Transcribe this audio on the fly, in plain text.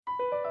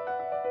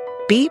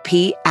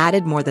BP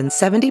added more than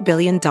 $70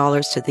 billion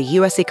to the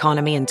U.S.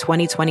 economy in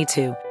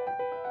 2022.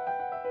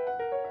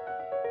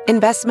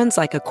 Investments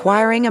like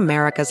acquiring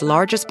America's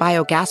largest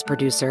biogas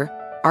producer,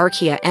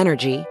 Archaea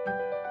Energy,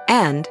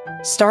 and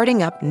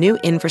starting up new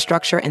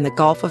infrastructure in the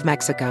Gulf of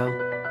Mexico.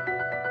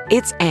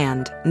 It's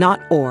and,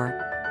 not or.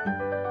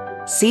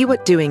 See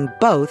what doing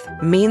both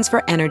means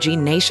for energy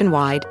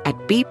nationwide at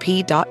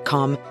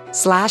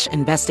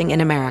bp.com/investing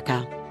in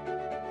America.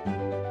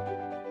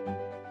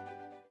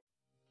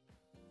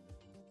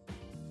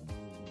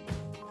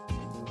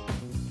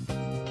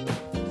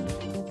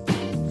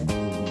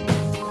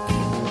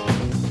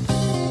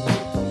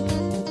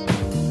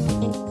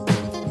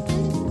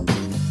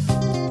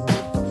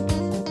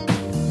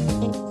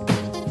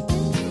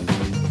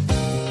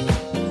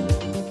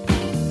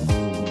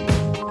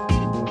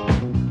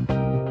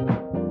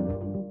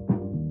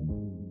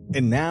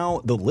 And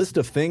now, the list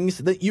of things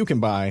that you can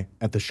buy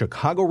at the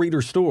Chicago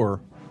Reader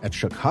store at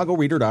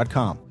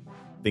chicagoreader.com.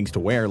 Things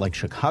to wear like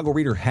Chicago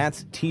Reader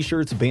hats,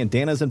 t-shirts,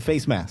 bandanas, and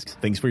face masks.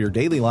 Things for your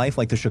daily life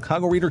like the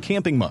Chicago Reader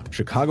camping mug,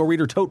 Chicago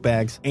Reader tote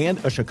bags, and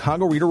a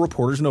Chicago Reader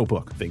reporter's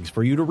notebook. Things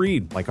for you to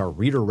read like our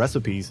reader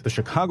recipes, the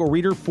Chicago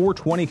Reader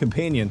 420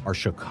 Companion, our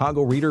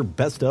Chicago Reader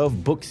Best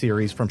of book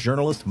series from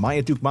journalists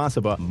Maya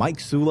Dukmasova, Mike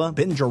Sula,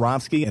 Ben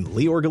Jarofsky, and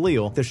Lior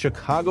Galil, the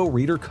Chicago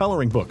Reader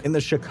coloring book, and the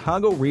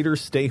Chicago Reader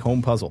Stay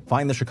Home puzzle.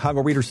 Find the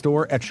Chicago Reader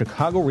store at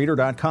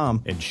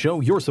chicagoreader.com and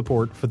show your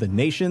support for the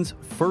nation's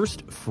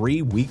first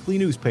free weekly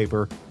newspaper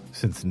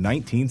since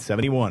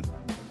 1971.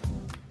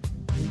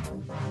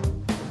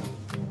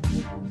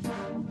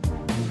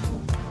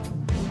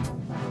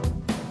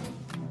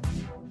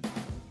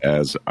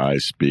 As I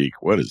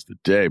speak, what is the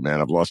day,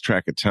 man? I've lost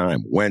track of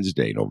time.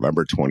 Wednesday,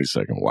 November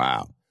 22nd.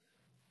 Wow.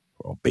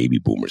 Well, baby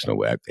boomers know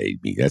that day.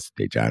 That's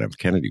the day John F.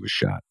 Kennedy was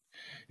shot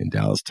in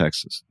Dallas,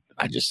 Texas.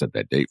 I just said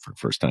that date for the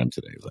first time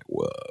today. I was like,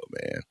 whoa,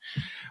 man.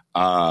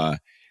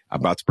 I'm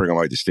about to bring on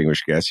my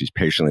distinguished guest. He's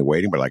patiently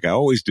waiting, but like I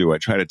always do, I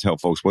try to tell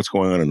folks what's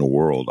going on in the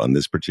world on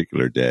this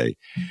particular day.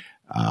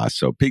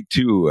 So pick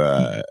two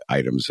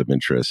items of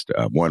interest,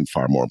 one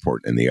far more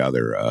important than the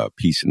other.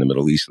 Peace in the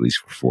Middle East, at least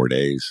for 4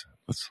 days.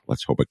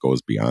 Let's hope it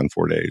goes beyond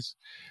 4 days.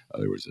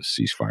 There was a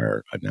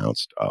ceasefire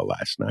announced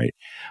last night.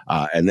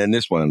 And then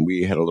this one,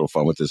 we had a little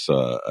fun with this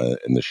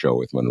in the show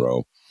with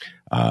Monroe.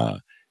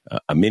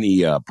 A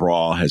mini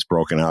brawl has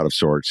broken out of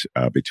sorts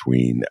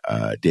between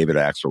David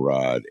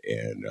Axelrod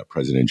and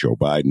President Joe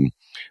Biden.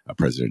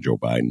 President Joe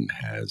Biden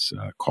has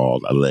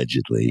called,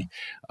 allegedly,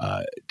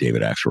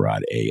 David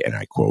Axelrod and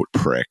I quote,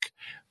 prick.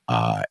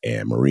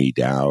 And Marie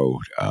Dowd,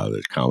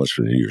 the columnist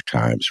for the New York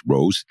Times,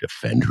 rose to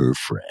defend her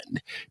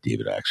friend,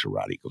 David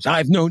Axelrod. He goes,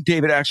 I've known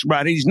David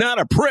Axelrod. He's not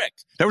a prick.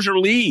 That was her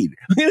lead.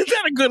 Is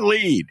that a good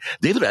lead?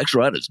 David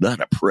Axelrod is not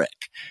a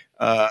prick.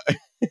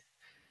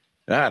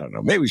 I don't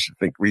know. Maybe we should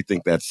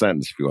rethink that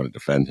sentence if you want to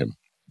defend him.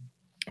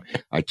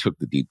 I took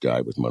the deep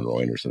dive with Monroe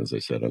Anderson, as I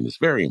said, on this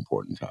very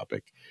important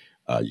topic.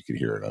 You can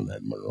hear it on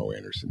that Monroe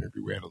Anderson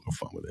interview. We had a little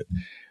fun with it.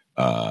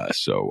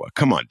 So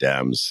come on,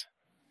 Dems.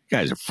 You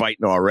guys are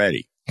fighting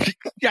already. You're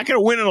not going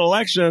to win an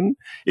election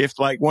if,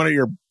 like, one of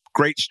your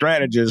great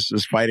strategists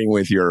is fighting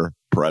with your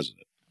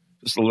president.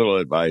 Just a little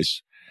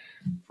advice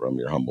from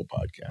your humble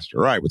podcaster.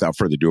 All right, without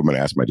further ado, I'm going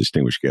to ask my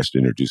distinguished guest to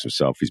introduce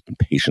himself. He's been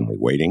patiently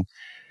waiting.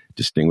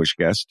 Distinguished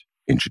guest,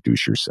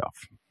 introduce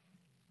yourself.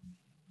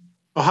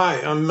 Oh, hi,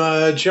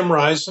 I'm Jim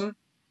Risen.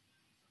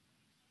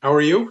 How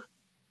are you?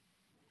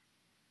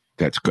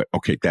 That's good.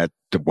 Okay,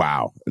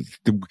 wow.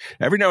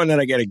 Every now and then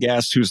I get a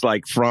guest who's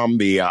like from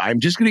the, I'm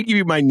just going to give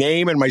you my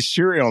name and my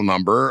serial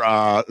number,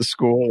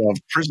 School of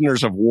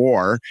Prisoners of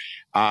War.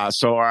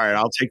 So, all right,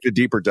 I'll take the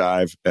deeper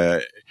dive.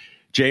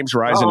 James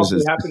Risen I'll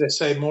be happy to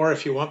say more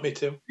if you want me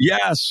to.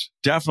 Yes,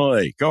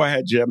 definitely. Go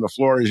ahead, Jim. The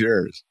floor is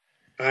yours.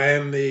 I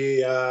am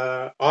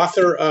the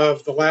author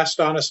of The Last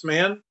Honest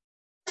Man,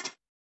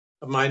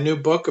 of my new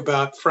book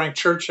about Frank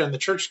Church and the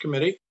Church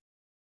Committee.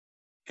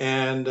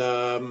 And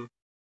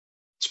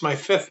it's my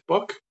fifth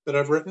book that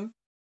I've written.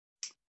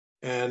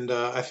 And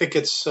I think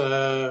it's,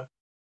 if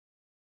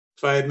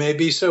I may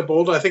be so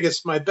bold, I think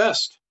it's my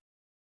best.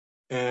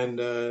 And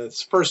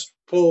it's the first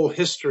full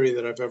history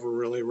that I've ever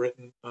really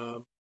written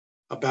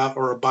about,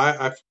 or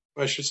I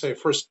should say,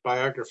 first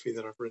biography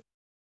that I've written.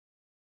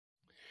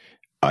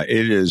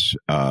 It is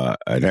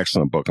an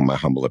excellent book, in my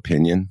humble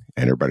opinion.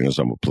 And everybody knows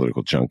I'm a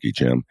political junkie,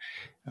 Jim.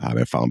 I've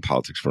been following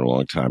politics for a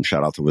long time.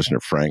 Shout out to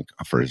listener Frank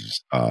for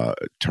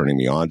turning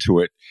me on to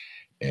it.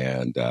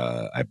 And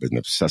I've been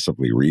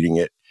obsessively reading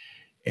it.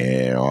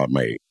 And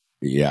my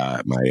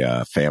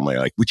family are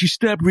like, would you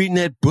stop reading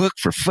that book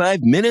for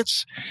 5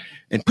 minutes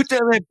and put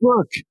down that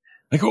book?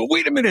 I go,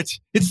 wait a minute.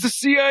 It's the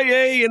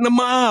CIA and the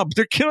mob.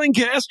 They're killing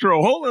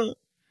Castro. Hold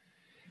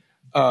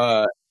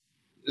on.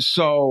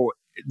 So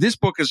this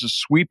book is a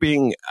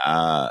sweeping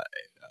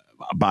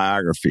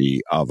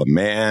biography of a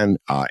man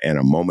and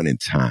a moment in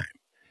time.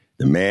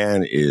 The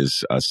man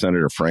is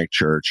Senator Frank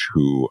Church,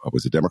 who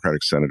was a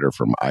Democratic senator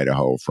from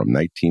Idaho from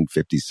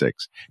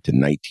 1956 to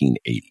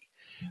 1980.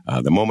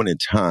 The moment in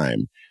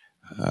time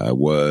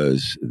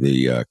was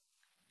the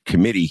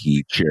committee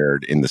he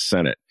chaired in the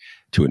Senate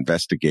to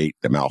investigate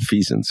the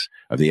malfeasance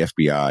of the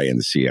FBI and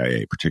the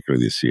CIA,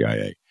 particularly the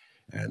CIA.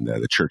 And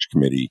the church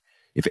committee,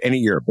 if any,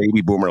 you're a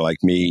baby boomer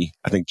like me,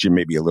 I think Jim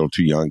may be a little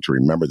too young to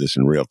remember this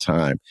in real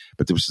time,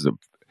 but this was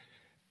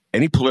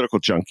any political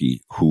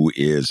junkie who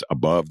is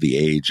above the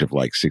age of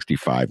like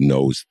 65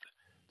 knows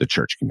the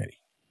church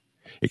committee.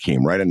 It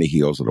came right on the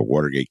heels of the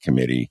Watergate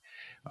committee,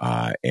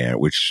 and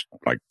which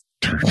like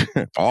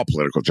all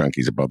political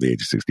junkies above the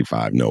age of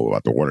 65 know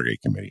about the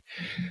Watergate committee.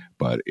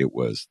 But it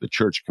was the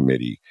church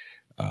committee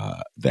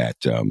that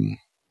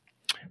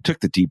took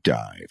the deep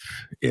dive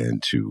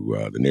into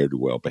the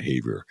ne'er-do-well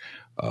behavior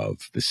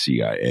of the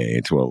CIA,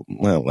 and to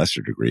a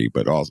lesser degree,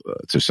 but also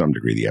to some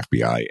degree, the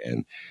FBI.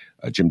 And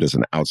Jim does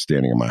an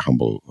outstanding, in my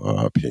humble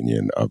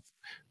opinion, of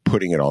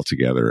putting it all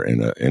together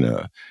in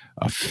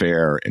a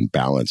fair and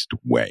balanced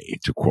way,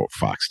 to quote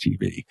Fox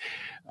TV.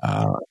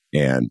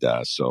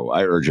 So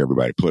I urge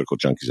everybody, political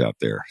junkies out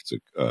there,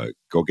 to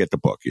go get the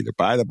book. Either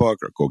buy the book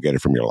or go get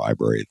it from your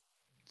library.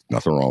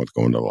 Nothing wrong with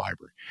going to the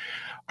library.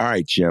 All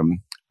right,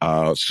 Jim.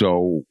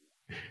 So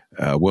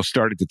we'll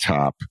start at the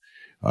top.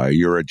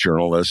 You're a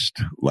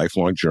journalist,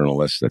 lifelong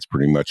journalist. That's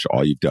pretty much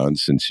all you've done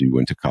since you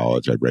went to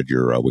college. I read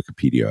your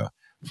Wikipedia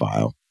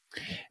file.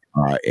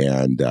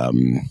 And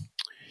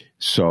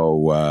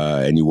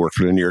you work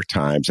for the New York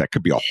Times. That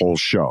could be a whole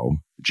show.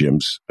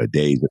 Jim's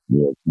days at the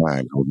New York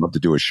Times. I would love to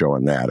do a show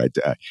on that. I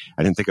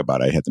didn't think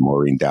about it. I had the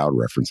Maureen Dowd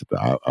reference at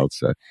the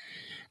outset.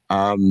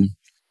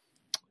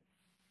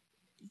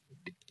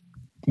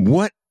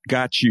 What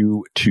got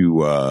you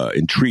to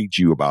intrigued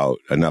you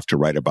enough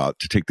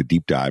to take the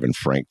deep dive in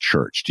Frank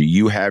Church? Do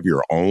you have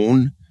your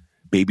own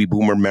baby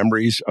boomer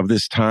memories of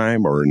this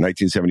time, or in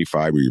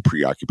 1975 were you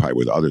preoccupied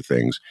with other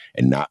things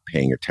and not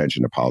paying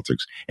attention to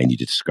politics, and you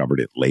discovered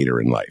it later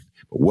in life?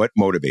 But what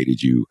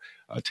motivated you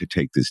to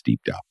take this deep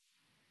dive?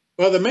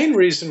 Well, the main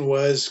reason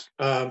was,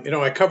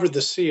 I covered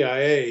the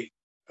CIA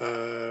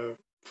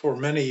for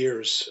many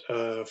years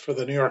for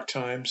the New York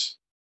Times,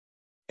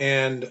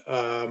 and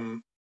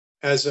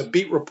as a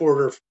beat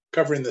reporter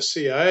covering the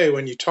CIA,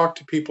 when you talk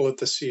to people at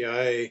the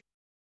CIA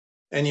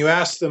and you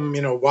ask them,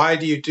 why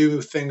do you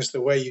do things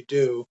the way you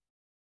do?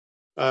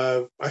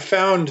 I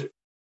found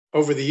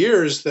over the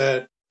years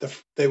that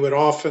they would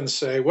often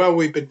say, well,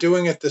 we've been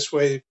doing it this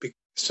way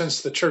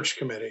since the church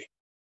committee.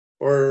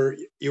 Or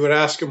you would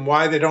ask them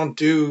why they don't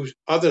do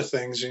other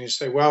things. And you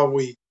say, well,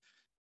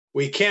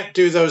 we can't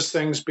do those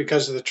things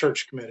because of the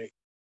church committee.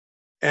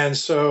 And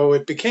so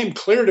it became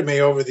clear to me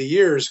over the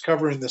years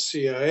covering the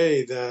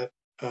CIA that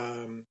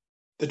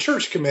the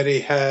church committee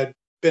had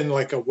been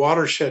like a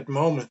watershed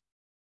moment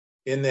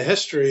in the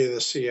history of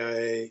the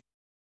CIA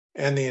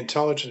and the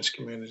intelligence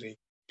community.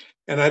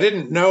 And I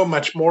didn't know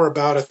much more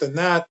about it than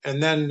that.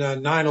 And then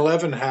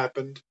 9/11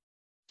 happened.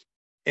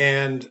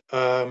 And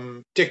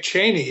Dick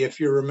Cheney, if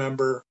you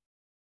remember,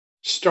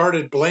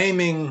 started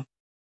blaming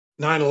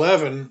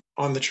 9/11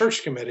 on the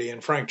church committee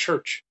and Frank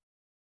Church.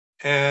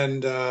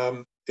 And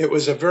it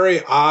was a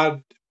very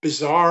odd,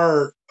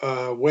 bizarre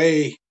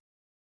way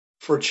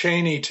for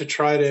Cheney to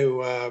try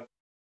to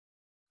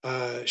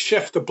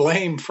shift the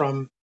blame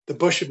from the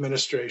Bush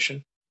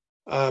administration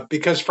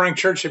because Frank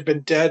Church had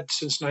been dead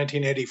since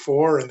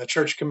 1984 and the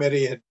church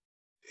committee had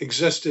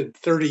existed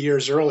 30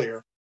 years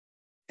earlier.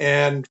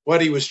 And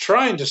what he was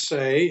trying to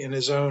say in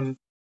his own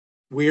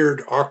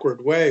weird,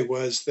 awkward way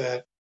was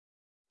that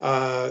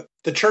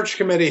the church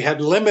committee had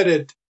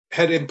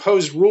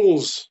imposed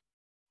rules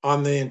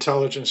on the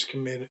intelligence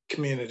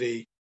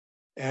community.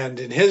 And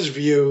in his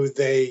view,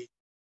 they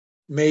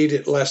made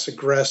it less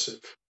aggressive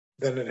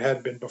than it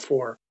had been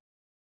before.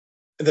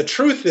 The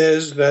truth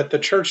is that the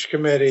church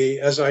committee,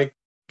 as I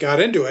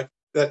got into it,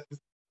 that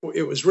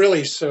it was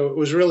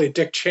really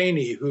Dick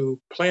Cheney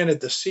who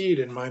planted the seed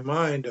in my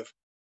mind of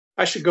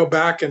I should go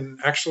back and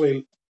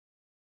actually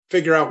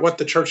figure out what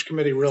the church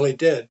committee really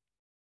did.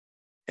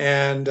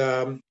 And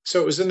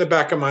so it was in the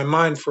back of my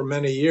mind for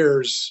many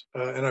years,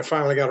 and I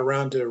finally got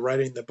around to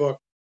writing the book.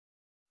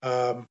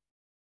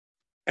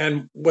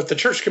 And what the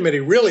church committee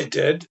really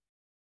did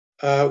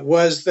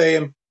was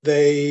they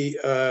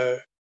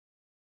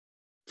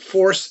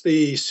forced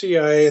the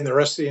CIA and the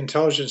rest of the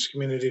intelligence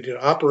community to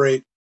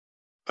operate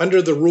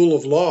under the rule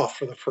of law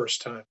for the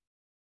first time.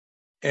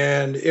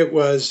 And it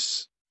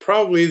was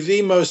probably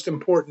the most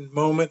important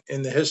moment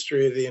in the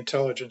history of the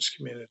intelligence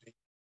community.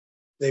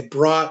 They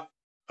brought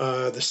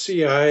the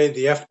CIA,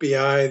 the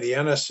FBI, the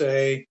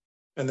NSA,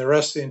 and the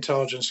rest of the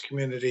intelligence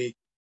community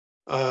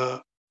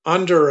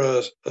under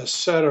a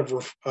set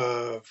of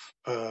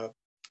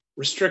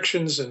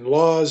restrictions and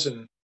laws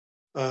and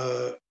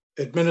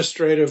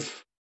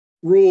administrative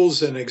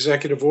rules and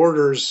executive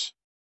orders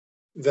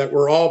that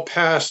were all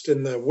passed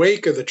in the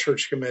wake of the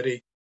church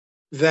committee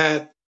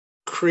that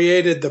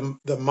created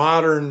the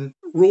modern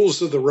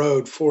rules of the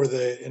road for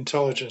the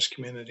intelligence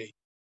community.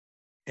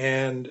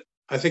 And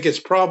I think it's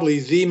probably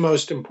the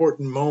most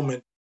important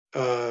moment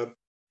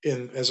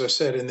as I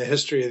said, in the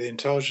history of the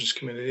intelligence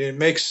community. It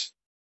makes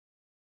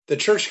the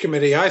church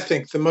committee, I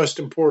think, the most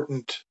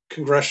important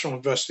congressional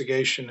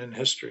investigation in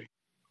history.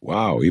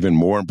 Wow, even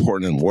more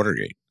important than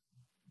Watergate.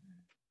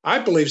 I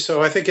believe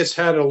so. I think it's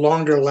had a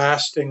longer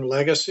lasting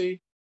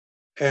legacy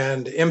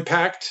and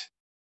impact.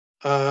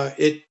 I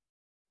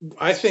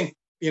think,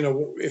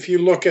 if you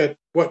look at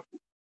what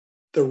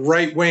the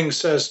right wing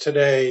says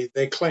today,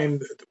 they claim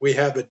that we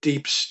have a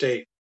deep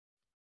state.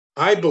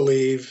 I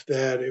believe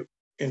that,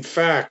 in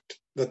fact,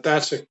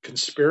 that's a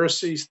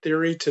conspiracy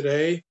theory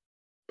today,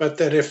 but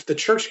that if the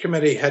church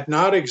committee had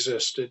not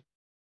existed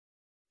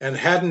and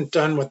hadn't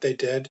done what they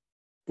did,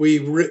 we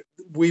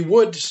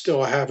would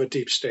still have a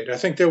deep state. I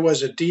think there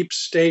was a deep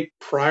state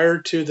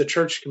prior to the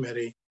church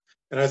committee,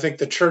 and I think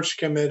the church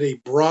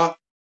committee brought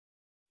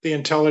the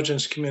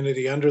intelligence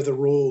community under the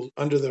rule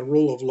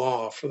of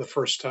law for the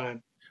first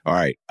time. All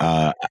right.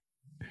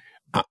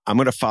 I'm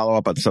going to follow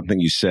up on something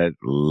you said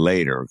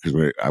later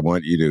because I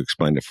want you to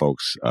explain to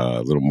folks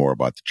a little more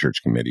about the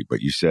church committee.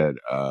 But you said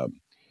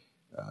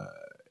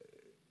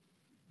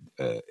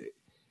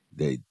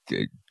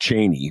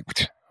Cheney,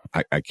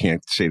 I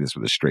can't say this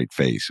with a straight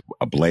face,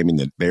 blaming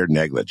their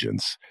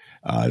negligence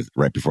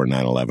right before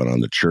 9/11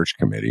 on the church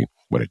committee.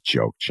 What a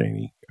joke,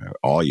 Cheney.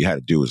 All you had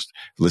to do was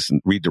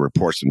read the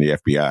reports from the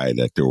FBI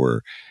that there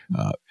were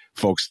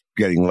folks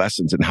getting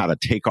lessons in how to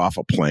take off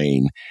a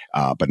plane,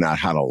 but not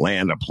how to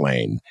land a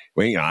plane.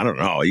 Well, I don't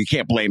know. You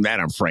can't blame that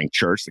on Frank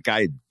Church. The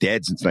guy is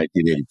dead since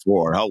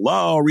 1984.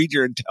 Hello, read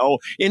your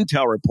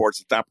intel reports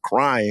and stop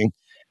crying.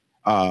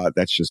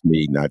 That's just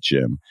me, not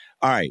Jim.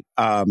 All right.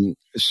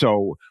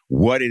 So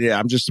when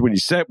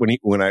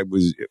I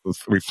was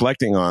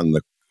reflecting on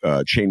the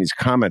Cheney's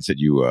comments that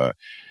you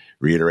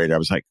reiterated, I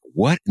was like,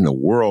 what in the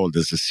world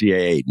does the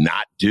CIA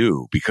not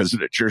do because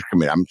of the church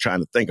committee? I'm trying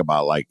to think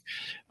about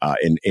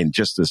in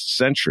just this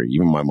century,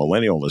 even my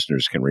millennial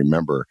listeners can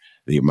remember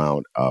the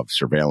amount of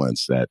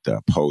surveillance that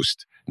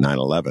post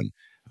 9/11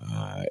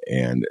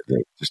 and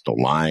just the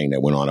lying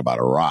that went on about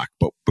Iraq.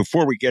 But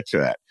before we get to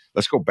that,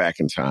 let's go back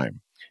in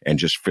time and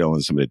just fill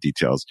in some of the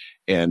details.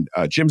 And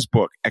Jim's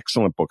book,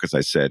 excellent book, as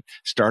I said,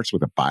 starts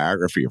with a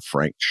biography of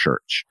Frank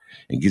Church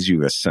and gives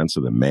you a sense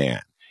of the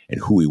man and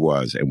who he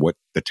was and what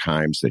the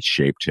times that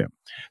shaped him.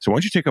 So why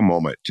don't you take a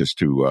moment just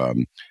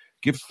to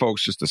give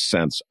folks just a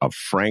sense of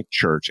Frank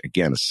Church,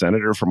 again, a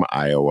senator from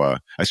Idaho,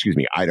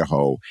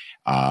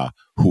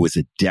 who was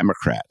a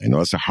Democrat. I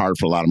know it's hard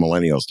for a lot of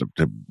millennials to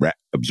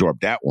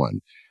absorb that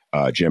one.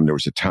 Jim, there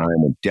was a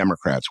time when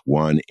Democrats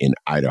won in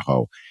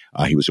Idaho.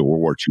 He was a World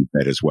War II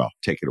vet as well.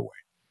 Take it away.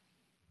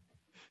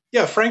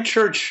 Yeah, Frank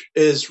Church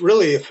is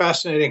really a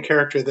fascinating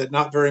character that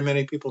not very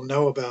many people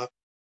know about.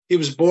 He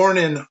was born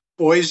in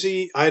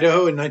Boise,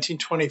 Idaho in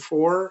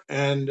 1924.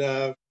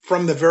 And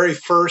from the very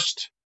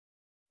first,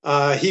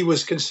 he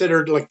was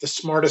considered like the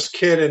smartest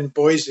kid in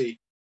Boise.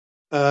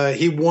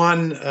 He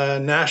won a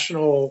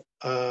national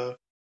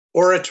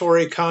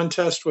oratory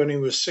contest when he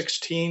was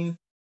 16.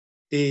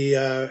 He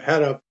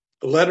had a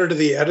letter to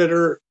the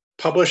editor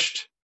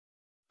published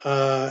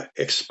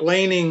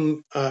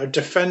explaining,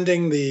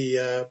 defending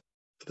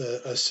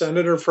a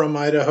senator from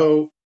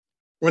Idaho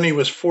when he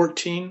was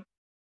 14.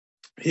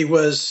 He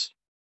was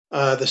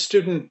the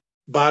student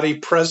body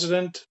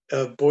president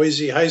of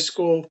Boise High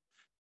School,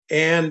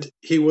 and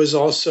he was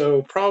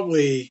also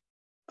probably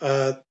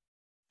a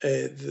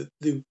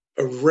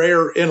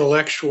rare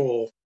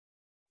intellectual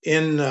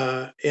in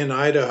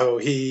Idaho.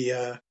 He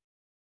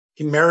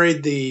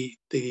married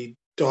the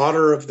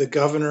daughter of the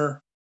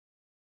governor,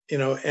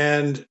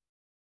 and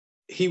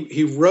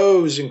he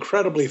rose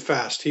incredibly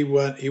fast. He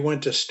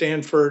went to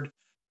Stanford,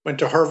 went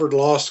to Harvard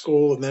Law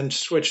School, and then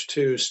switched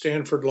to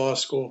Stanford Law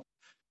School.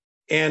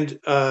 And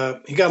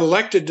he got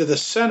elected to the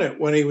Senate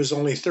when he was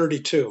only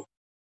 32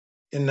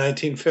 in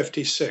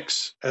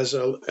 1956 as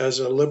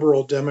a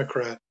liberal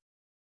Democrat.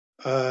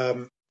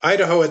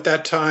 Idaho at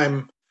that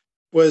time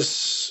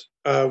was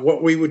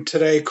what we would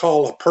today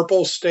call a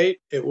purple state.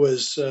 It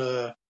was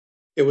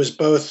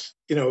both,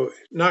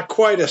 not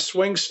quite a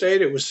swing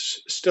state.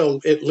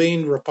 It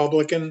leaned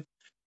Republican,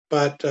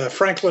 but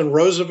Franklin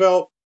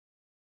Roosevelt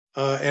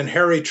and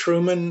Harry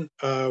Truman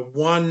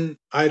won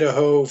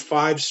Idaho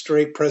 5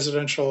 straight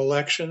presidential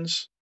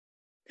elections.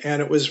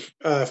 And it was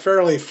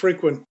fairly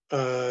frequent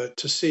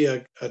to see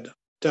a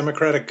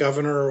Democratic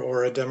governor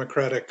or a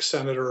Democratic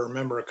senator or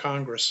member of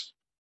Congress,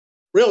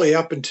 really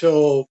up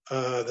until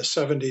the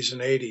 70s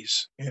and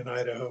 80s in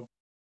Idaho,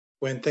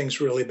 when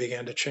things really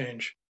began to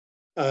change.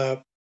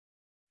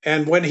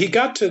 And when he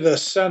got to the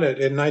Senate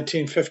in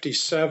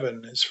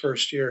 1957, his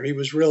first year, he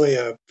was really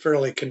a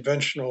fairly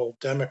conventional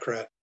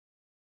Democrat,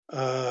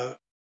 a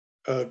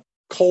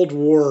Cold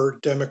War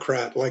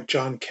Democrat like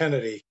John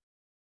Kennedy,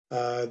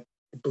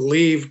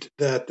 believed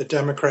that the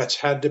Democrats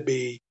had to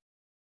be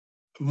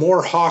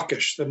more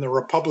hawkish than the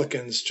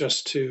Republicans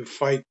just to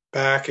fight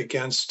back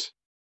against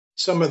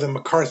some of the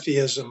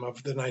McCarthyism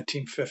of the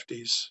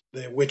 1950s,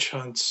 the witch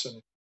hunts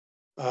and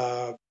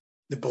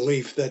the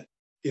belief that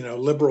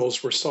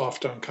liberals were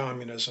soft on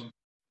communism.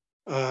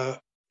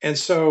 And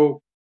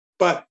so,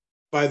 but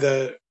by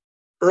the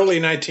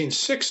early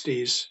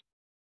 1960s,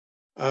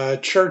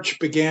 Church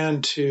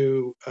began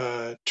to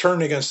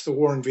turn against the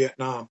war in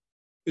Vietnam.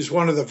 He was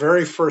one of the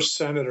very first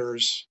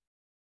senators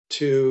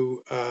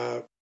to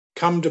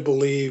come to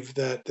believe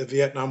that the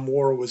Vietnam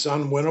War was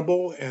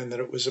unwinnable and that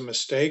it was a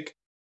mistake.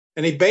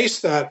 And he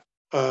based that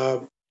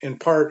in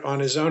part on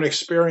his own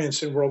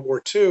experience in World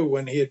War II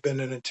when he had been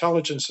an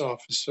intelligence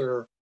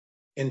officer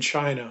in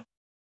China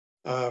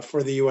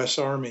for the U.S.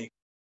 Army.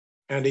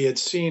 And he had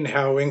seen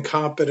how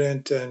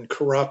incompetent and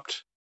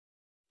corrupt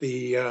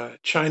the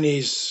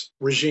Chinese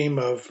regime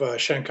of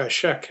Chiang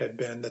Kai-shek had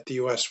been that the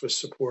U.S. was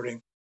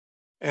supporting.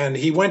 And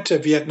he went to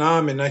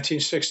Vietnam in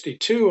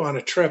 1962 on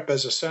a trip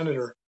as a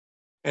senator,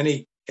 and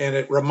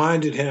it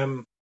reminded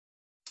him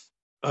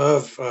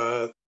of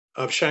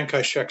Chiang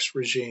Kai-shek's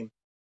regime.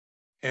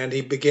 And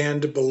he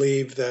began to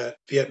believe that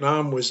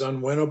Vietnam was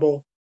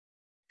unwinnable,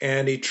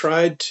 and he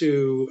tried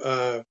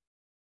to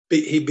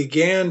he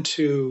began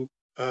to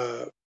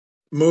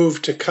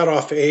move to cut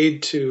off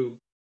aid to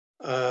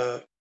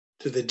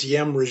the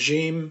Diem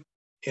regime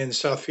in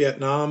South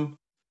Vietnam.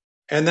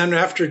 And then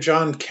after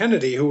John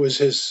Kennedy, who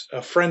was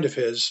a friend of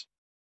his,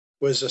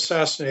 was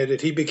assassinated,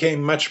 he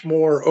became much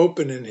more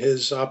open in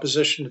his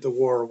opposition to the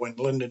war when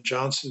Lyndon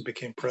Johnson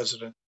became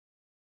president.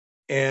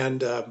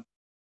 And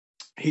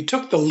he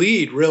took the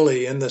lead,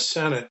 really, in the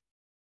Senate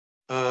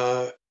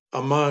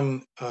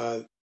among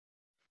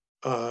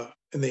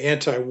in the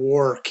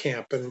anti-war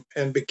camp,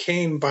 and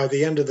became, by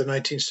the end of the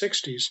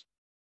 1960s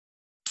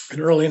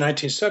and early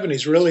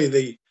 1970s,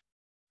 really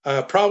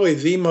probably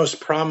the most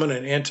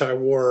prominent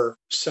anti-war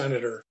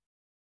senator.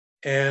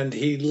 And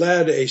he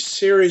led a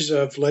series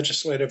of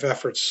legislative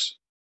efforts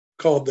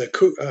called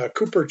the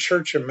Cooper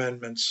Church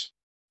Amendments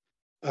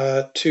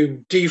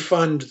to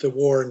defund the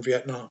war in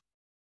Vietnam,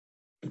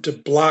 to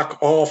block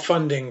all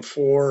funding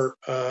for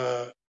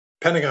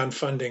Pentagon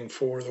funding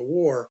for the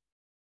war.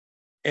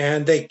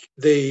 And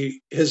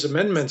his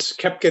amendments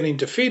kept getting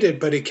defeated,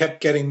 but he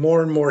kept getting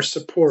more and more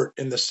support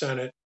in the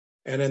Senate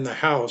and in the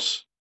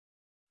House.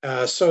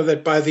 So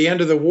that by the end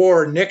of the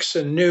war,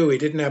 Nixon knew he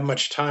didn't have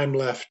much time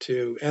left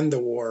to end the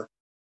war.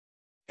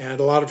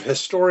 And a lot of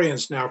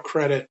historians now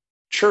credit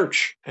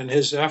Church and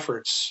his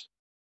efforts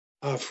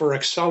for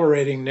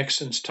accelerating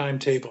Nixon's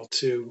timetable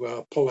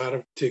to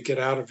get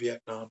out of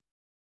Vietnam.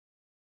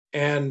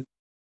 And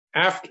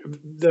after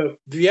the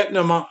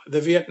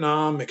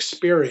Vietnam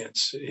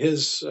experience,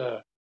 his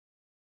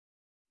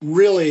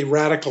really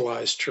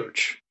radicalized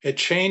Church. It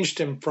changed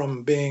him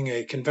from being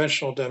a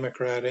conventional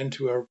Democrat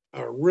into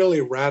a really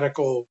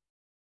radical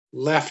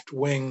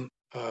left-wing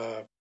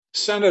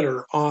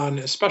senator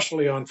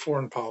especially on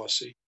foreign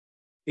policy.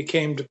 He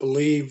came to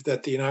believe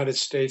that the United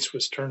States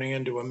was turning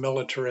into a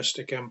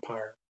militaristic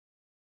empire.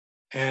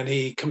 And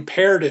he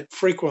compared it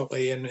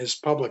frequently in his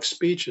public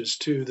speeches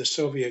to the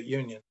Soviet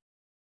Union.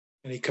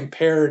 And he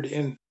compared,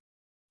 in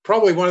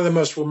probably one of the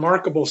most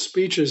remarkable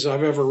speeches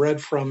I've ever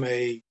read from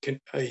a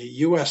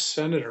U.S.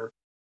 senator.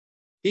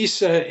 He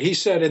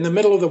said in the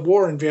middle of the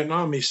war in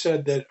Vietnam, he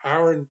said that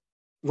our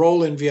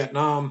role in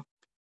Vietnam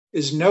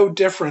is no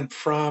different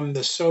from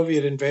the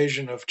Soviet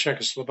invasion of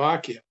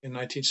Czechoslovakia in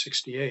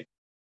 1968.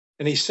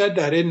 And he said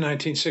that in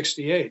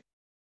 1968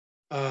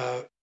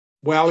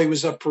 while he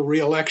was up for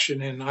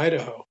re-election in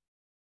Idaho.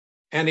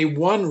 And he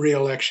won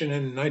re-election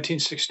in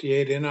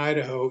 1968 in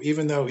Idaho,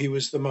 even though he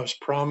was the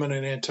most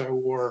prominent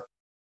anti-war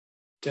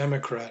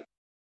Democrat.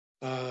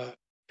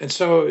 And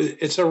so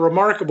it's a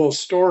remarkable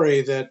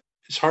story that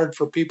it's hard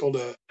for people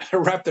to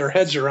wrap their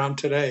heads around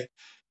today.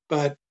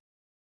 But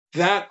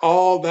that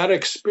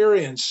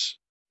experience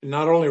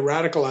not only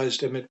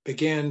radicalized him, it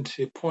began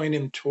to point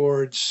him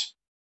towards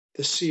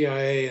the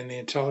CIA and the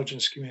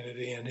intelligence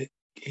community. And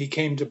he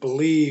came to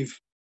believe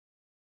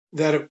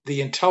that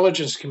the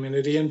intelligence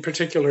community, in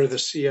particular the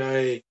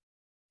CIA,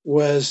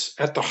 was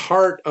at the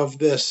heart of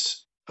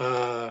this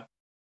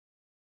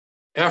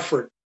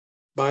effort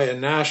by a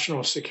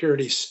national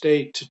security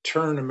state to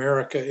turn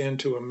America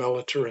into a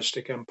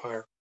militaristic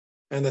empire,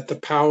 and that the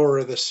power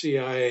of the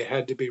CIA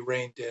had to be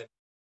reined in.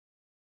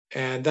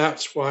 And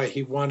that's why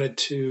he wanted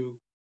to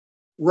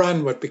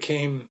run what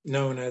became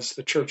known as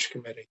the Church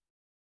Committee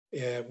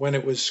when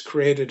it was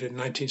created in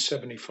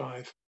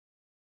 1975.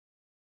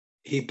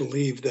 He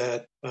believed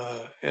that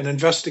an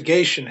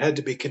investigation had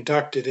to be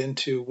conducted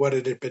into what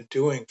it had been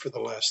doing for the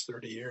last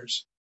 30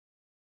 years.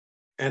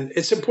 And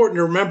it's important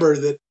to remember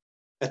that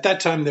at that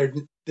time,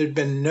 there'd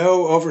been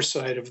no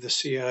oversight of the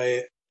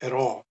CIA at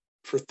all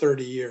for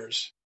 30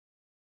 years.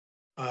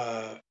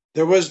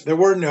 There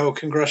were no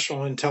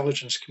congressional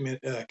intelligence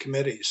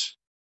committees.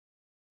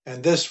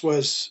 And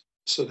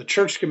so the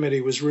Church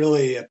Committee was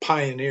really a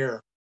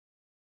pioneer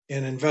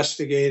in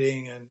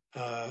investigating and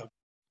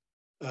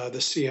the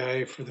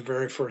CIA for the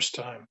very first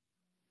time.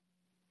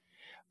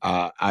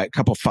 A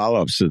couple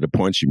follow-ups to the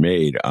points you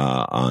made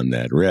on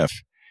that riff.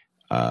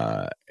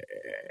 And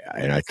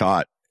I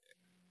thought,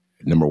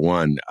 number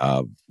one,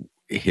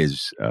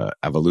 his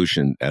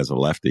evolution as a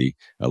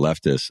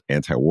leftist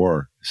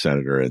anti-war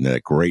senator, and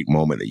that great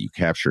moment that you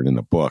captured in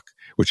the book,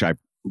 which I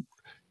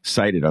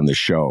cited on the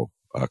show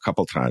a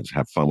couple times.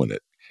 Have fun with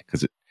it,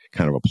 because it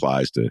kind of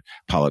applies to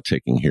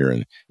politicking here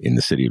in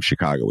the city of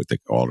Chicago with the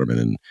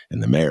alderman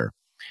and the mayor.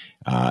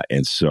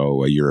 And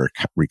so you're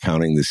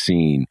recounting the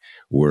scene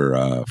where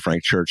Senator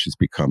Frank Church is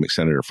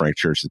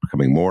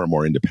becoming more and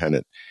more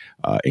independent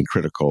and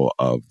critical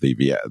of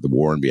the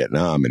war in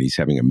Vietnam. And he's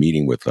having a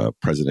meeting with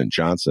President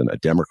Johnson, a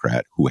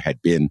Democrat who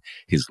had been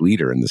his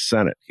leader in the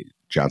Senate.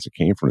 Johnson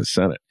came from the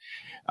Senate.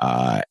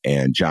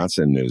 And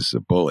Johnson is a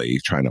bully,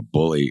 trying to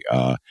bully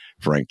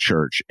Frank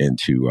Church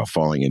into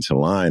falling into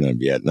line on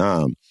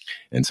Vietnam.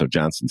 And so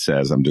Johnson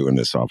says, I'm doing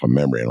this off of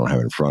memory. I don't have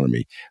it in front of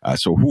me.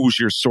 So who's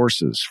your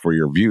sources for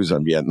your views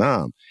on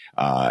Vietnam?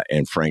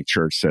 And Frank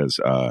Church says,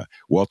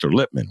 Walter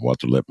Lippmann.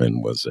 Walter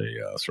Lippmann was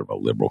a sort of a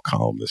liberal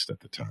columnist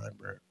at the time,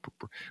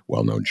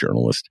 well-known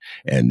journalist.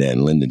 And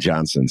then Lyndon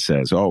Johnson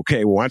says,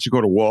 okay, well, why don't you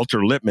go to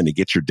Walter Lippmann to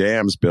get your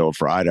dams built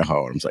for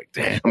Idaho? And I was like,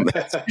 damn,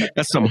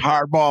 that's some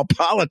hardball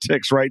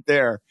politics right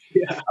there.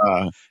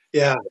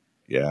 Yeah.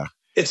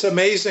 It's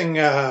amazing.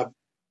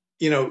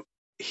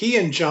 He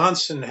and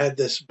Johnson had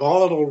this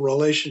volatile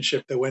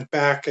relationship that went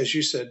back, as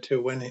you said,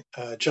 to when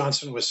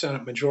Johnson was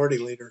Senate Majority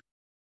Leader.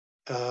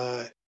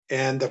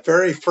 And the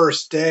very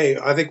first day,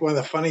 I think one of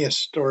the funniest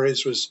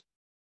stories was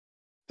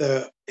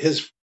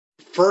his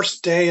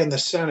first day in the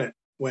Senate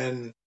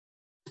when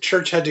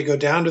Church had to go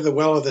down to the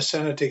well of the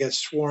Senate to get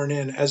sworn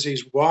in. As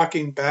he's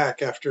walking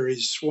back after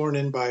he's sworn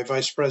in by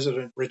Vice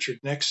President Richard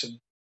Nixon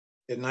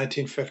in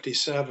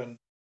 1957,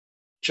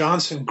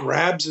 Johnson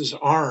grabs his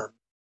arm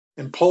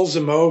and pulls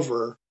him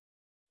over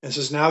and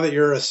says, now that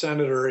you're a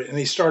senator, and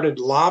he started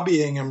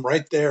lobbying him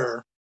right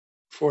there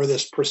for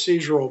this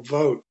procedural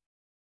vote.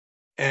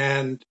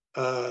 And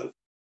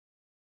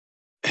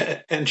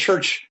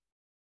Church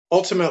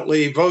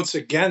ultimately votes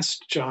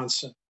against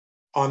Johnson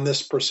on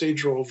this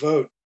procedural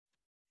vote.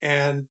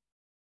 And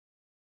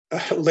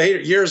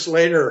years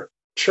later,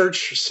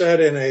 Church said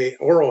in a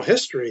oral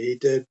history he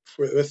did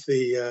with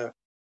the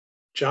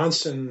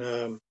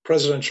Johnson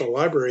Presidential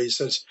Library, he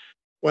says,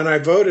 when I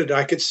voted,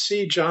 I could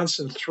see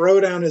Johnson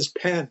throw down his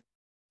pen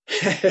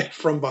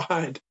from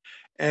behind.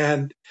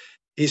 And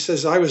he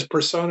says, I was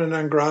persona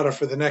non grata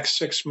for the next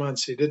 6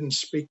 months. He didn't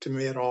speak to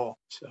me at all.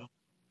 So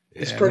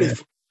it's pretty.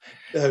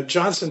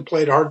 Johnson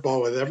played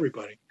hardball with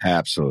everybody.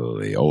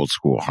 Absolutely. Old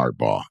school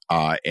hardball.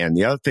 And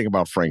the other thing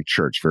about Frank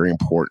Church, very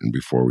important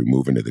before we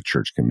move into the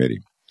Church Committee.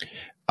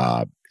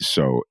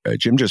 So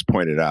Jim just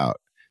pointed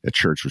out that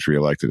Church was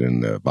reelected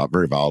in the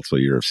very volatile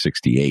year of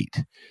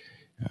 1968.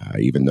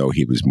 Even though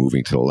he was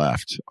moving to the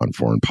left on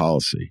foreign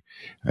policy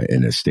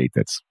in a state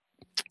that's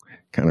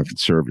kind of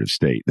conservative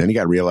state. Then he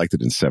got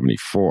reelected in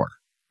 1974.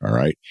 All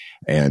right.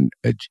 And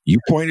you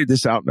pointed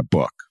this out in the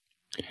book.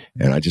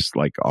 And I just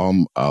like a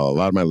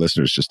lot of my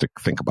listeners just to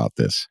think about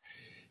this.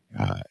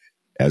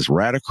 As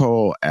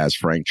radical as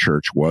Frank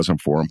Church was on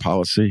foreign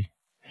policy,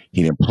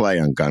 he didn't play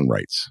on gun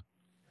rights.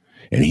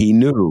 And he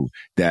knew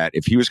that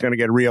if he was going to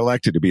get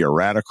reelected to be a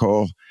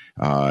radical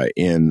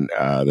in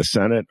the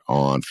Senate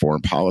on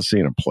foreign policy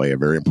and play a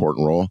very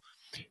important role,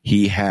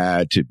 he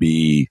had to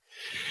be,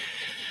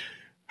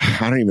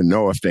 I don't even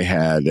know if they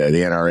had the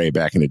NRA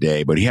back in the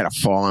day, but he had to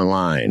fall in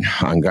line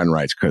on gun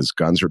rights because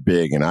guns are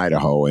big in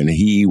Idaho. And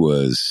he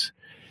was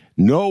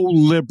no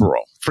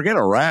liberal, forget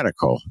a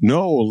radical,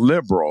 no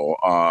liberal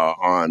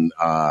on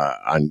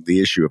the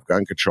issue of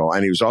gun control.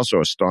 And he was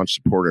also a staunch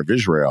supporter of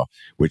Israel,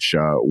 which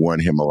won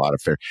him a lot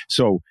of favor.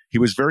 So he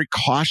was very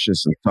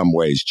cautious in some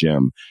ways,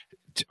 Jim,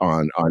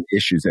 on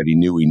issues that he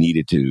knew he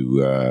needed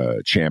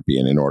to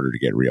champion in order to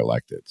get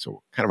reelected.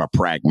 So kind of a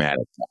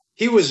pragmatic.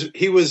 It was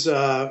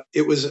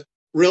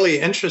really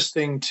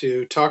interesting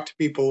to talk to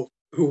people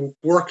who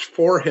worked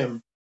for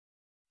him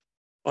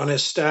on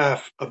his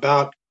staff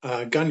about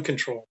gun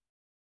control.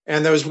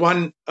 And there was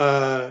one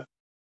of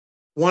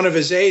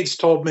his aides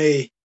told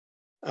me,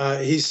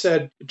 he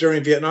said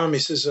during Vietnam, he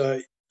says,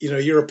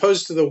 you're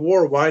opposed to the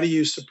war. Why do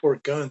you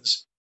support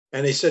guns?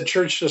 And he said,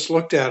 Church just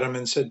looked at him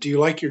and said, do you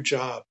like your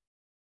job?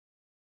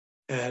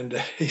 And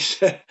he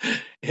said,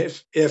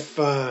 if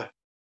I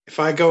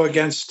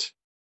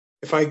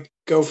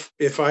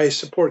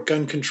support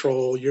gun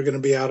control, you're going to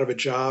be out of a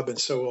job, and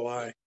so will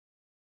I.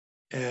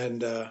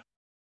 And but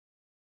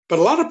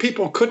a lot of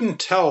people couldn't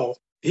tell.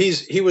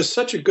 He was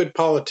such a good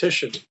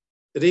politician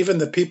that even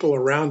the people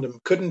around him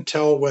couldn't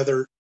tell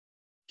whether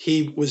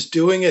he was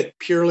doing it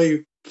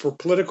purely for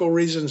political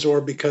reasons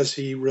or because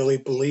he really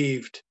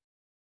believed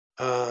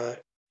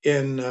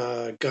in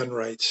gun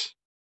rights.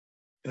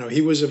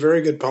 He was a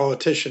very good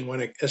politician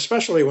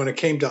especially when it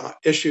came to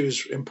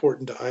issues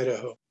important to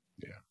Idaho.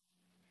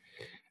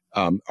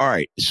 All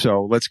right.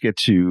 So let's get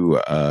to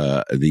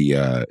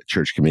the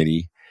Church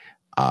Committee.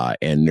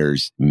 And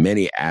there's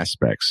many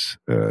aspects,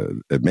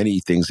 many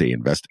things they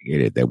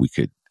investigated that we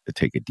could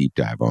take a deep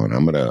dive on.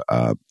 I'm going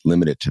to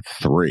limit it to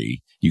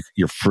 3.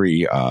 You're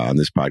free on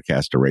this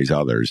podcast to raise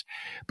others,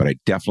 but I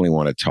definitely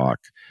want to talk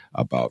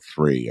about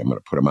 3. I'm going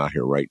to put them out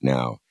here right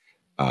now.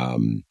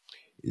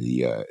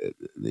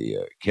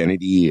 The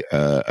Kennedy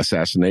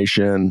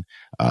assassination,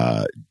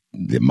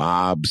 the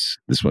mobs.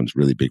 This one's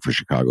really big for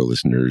Chicago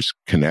listeners.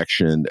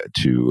 Connection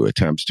to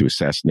attempts to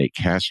assassinate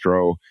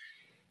Castro,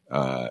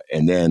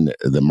 and then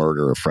the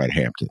murder of Fred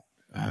Hampton,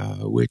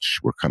 which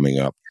we're coming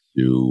up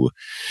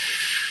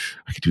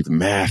I could do the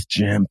math,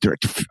 Jim.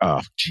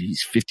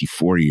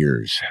 54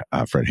 years.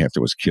 Fred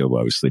Hampton was killed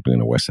while he was sleeping on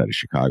the west side of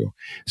Chicago.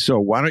 So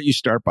why don't you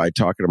start by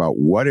talking about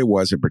what it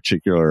was in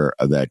particular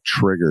that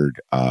triggered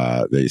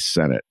the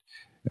Senate?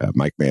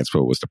 Mike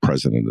Mansfield was the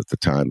president at the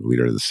time, the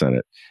leader of the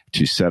Senate,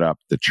 to set up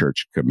the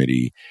church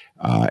committee,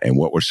 and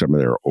what were some of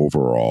their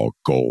overall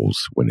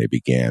goals when they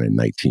began in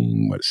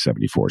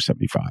 1974,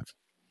 75?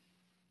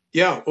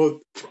 Yeah,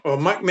 well,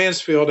 Mike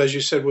Mansfield, as you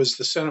said, was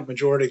the Senate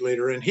Majority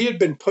Leader, and he had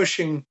been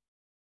pushing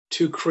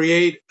to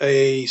create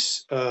a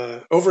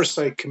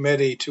oversight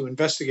committee to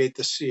investigate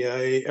the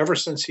CIA ever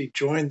since he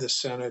joined the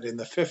Senate in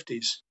the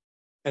 50s.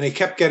 And he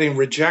kept getting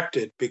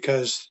rejected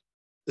because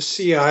the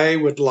CIA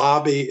would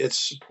lobby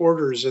its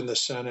supporters in the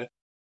Senate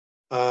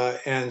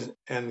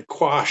and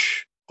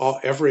quash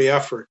every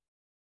effort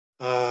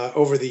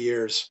over the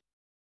years.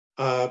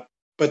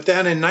 But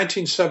then in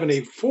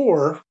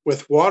 1974,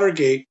 with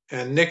Watergate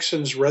and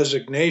Nixon's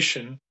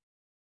resignation,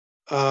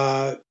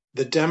 the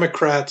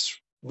Democrats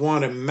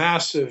won a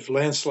massive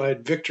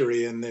landslide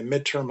victory in the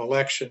midterm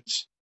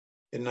elections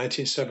in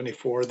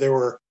 1974. There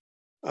were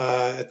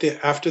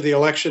after the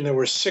election, there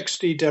were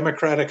 60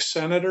 Democratic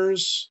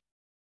senators,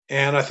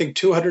 and I think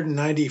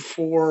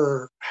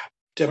 294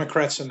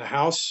 Democrats in the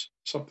House,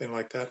 something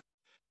like that.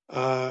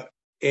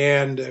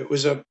 And it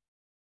was a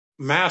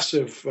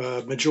massive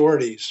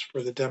majorities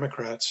for the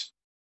Democrats.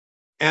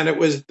 And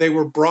they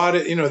were brought,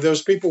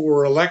 those people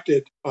were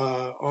elected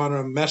on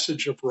a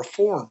message of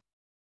reform.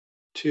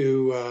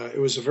 It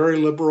was a very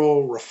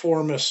liberal,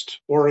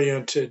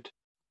 reformist-oriented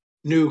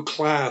new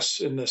class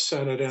in the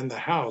Senate and the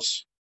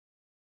House.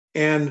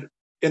 And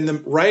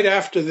right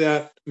after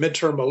that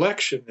midterm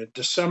election in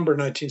December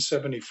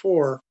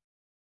 1974,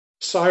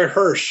 Cy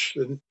Hirsch,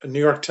 the New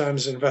York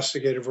Times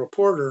investigative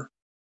reporter,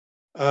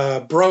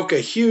 broke a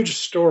huge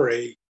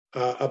story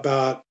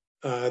about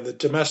the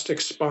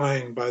domestic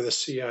spying by the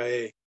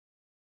CIA,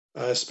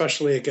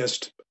 especially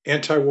against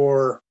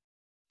anti-war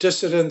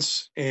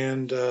dissidents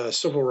and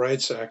civil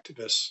rights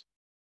activists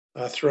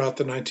throughout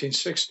the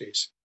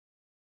 1960s.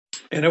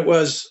 And it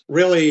was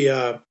really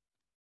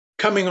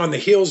coming on the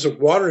heels of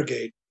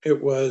Watergate.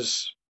 It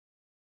was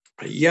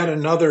yet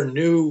another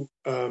new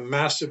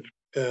massive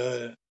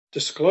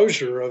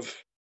disclosure of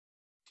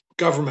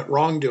government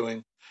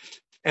wrongdoing.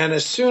 And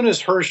as soon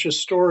as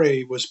Hirsch's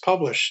story was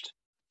published,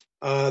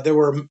 there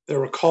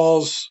were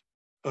calls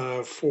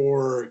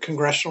for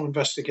congressional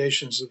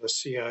investigations of the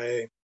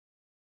CIA.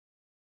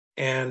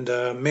 And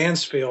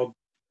Mansfield,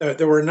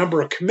 there were a number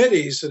of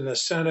committees in the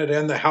Senate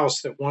and the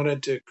House that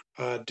wanted to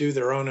do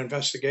their own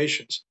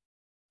investigations.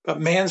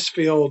 But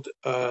Mansfield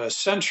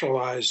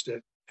centralized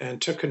it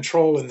and took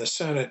control in the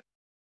Senate.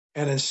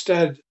 And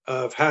instead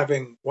of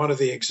having one of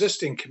the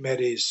existing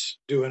committees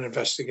do an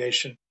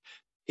investigation,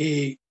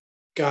 he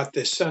got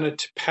the Senate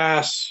to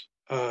pass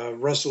a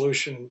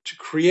resolution to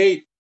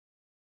create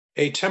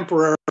a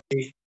temporary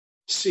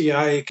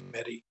CIA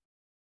committee.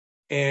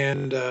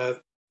 And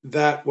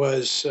that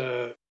was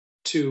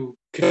to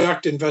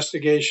conduct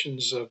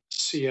investigations of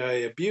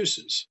CIA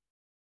abuses.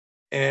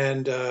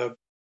 And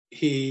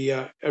he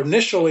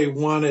initially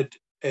wanted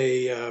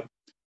a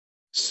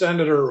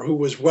senator who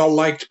was well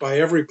liked by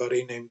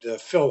everybody named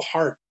Phil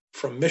Hart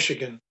from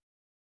Michigan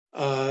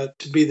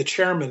to be the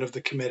chairman of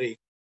the committee.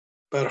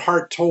 But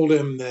Hart told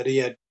him that he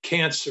had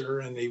cancer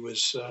and he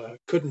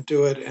couldn't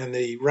do it, and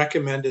they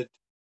recommended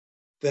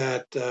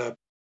that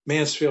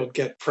Mansfield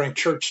get Frank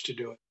Church to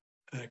do it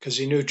because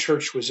he knew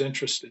Church was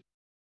interested.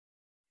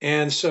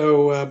 And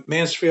so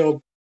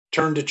Mansfield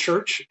turned to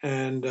Church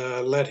and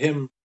let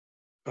him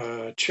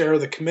chair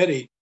the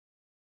committee.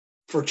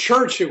 For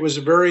Church, it was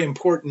a very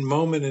important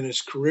moment in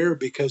his career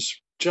because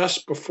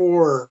just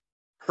before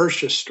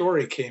Hirsch's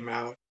story came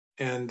out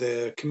and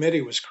the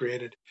committee was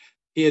created,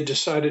 he had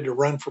decided to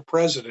run for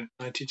president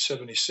in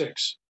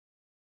 1976.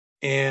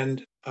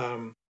 And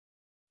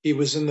he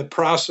was in the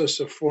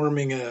process of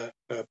forming a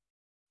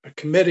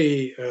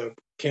committee, a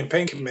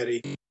campaign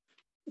committee,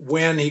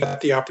 when he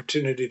got the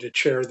opportunity to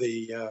chair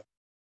the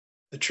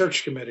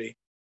Church committee.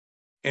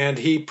 And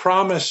he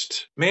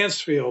promised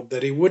Mansfield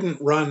that he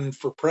wouldn't run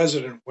for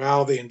president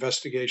while the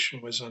investigation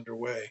was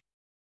underway.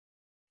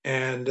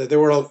 And there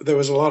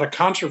was a lot of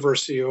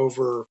controversy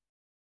over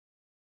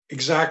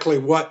exactly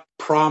what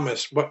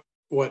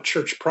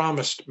Church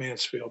promised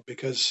Mansfield,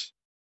 because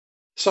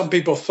some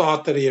people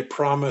thought that he had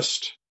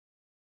promised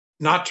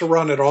not to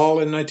run at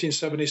all in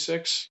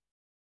 1976.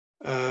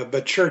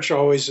 But Church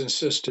always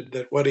insisted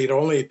that what he'd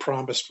only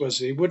promised was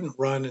he wouldn't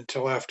run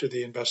until after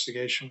the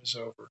investigation was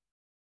over.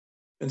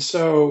 And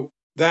so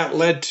that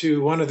led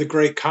to one of the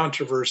great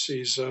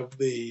controversies of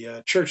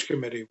the Church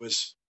committee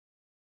was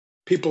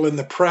people in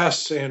the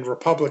press and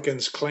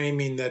Republicans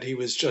claiming that he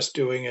was just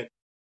doing it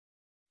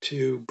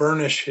to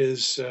burnish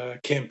his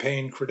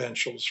campaign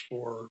credentials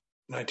for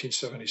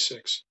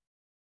 1976.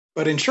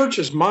 But in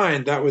Church's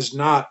mind, that was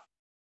not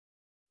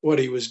what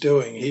he was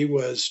doing.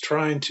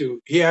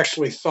 He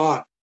actually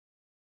thought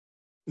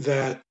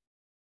that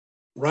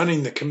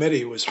running the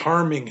committee was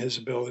harming his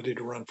ability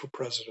to run for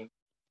president.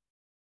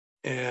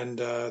 and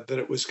that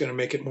it was going to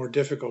make it more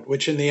difficult,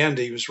 which in the end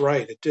he was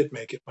right. It did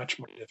make it much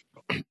more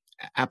difficult.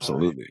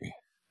 Absolutely.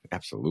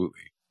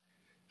 Absolutely.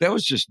 That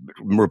was just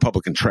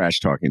Republican trash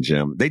talking,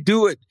 Jim. They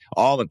do it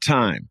all the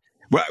time.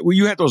 Well,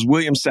 you had those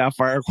William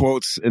Safire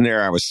quotes in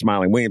there. I was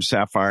smiling. William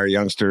Safire,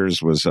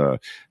 youngsters, was a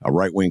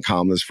right-wing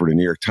columnist for the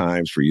New York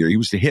Times for a year. He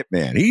was the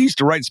hitman. He used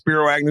to write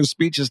Spiro Agnew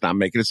speeches. Not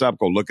making this up.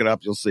 Go look it up.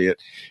 You'll see it.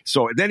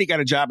 So then he got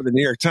a job at the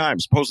New York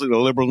Times, supposedly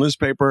the liberal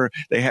newspaper.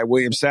 They had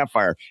William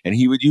Safire, and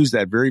he would use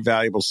that very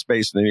valuable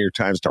space in the New York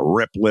Times to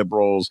rip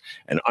liberals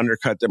and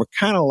undercut them.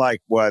 Kind of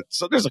like what,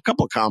 so there's a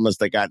couple of columnists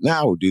they got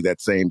now who do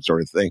that same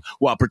sort of thing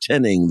while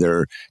pretending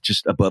they're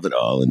just above it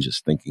all and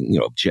just thinking,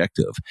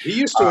 objective. He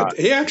used to,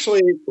 he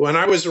actually, when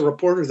I was a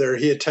reporter there,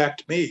 he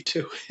attacked me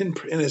too in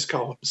his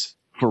columns.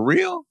 For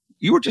real?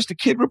 You were just a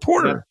kid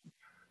reporter.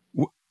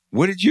 Yeah.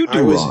 What did you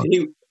do wrong?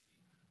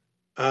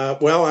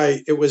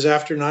 It was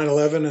after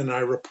 9/11, and I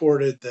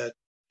reported that.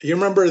 You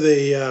remember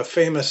the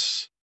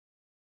famous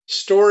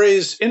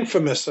stories,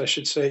 infamous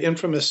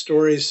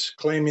stories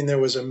claiming there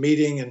was a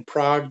meeting in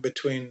Prague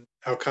between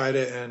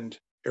Al-Qaeda and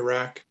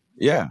Iraq?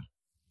 Yeah.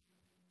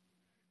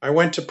 I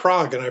went to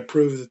Prague and I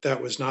proved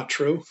that was not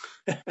true.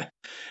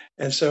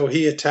 And so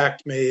he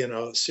attacked me in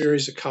a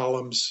series of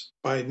columns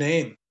by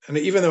name. And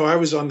even though I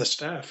was on the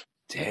staff.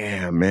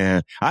 Damn,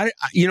 man.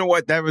 You know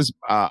what? That was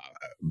a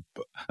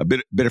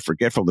bit of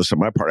forgetfulness on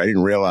my part. I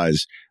didn't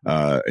realize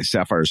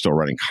Safire is still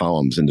writing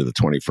columns into the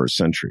 21st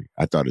century.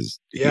 I thought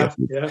Yeah.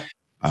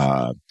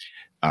 All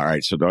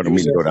right. So don't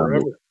mean to go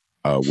down.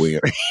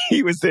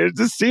 He was there. It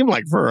just seemed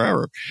like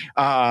forever.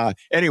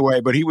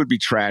 Anyway, but he would be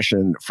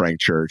trashing Frank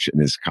Church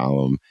in his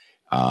column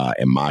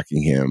and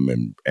mocking him,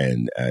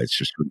 and it's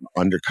just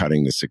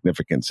undercutting the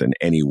significance in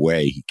any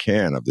way he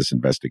can of this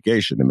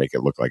investigation to make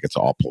it look like it's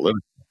all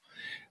political,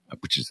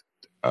 which is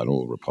an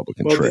old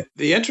Republican trick.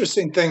 The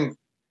interesting thing,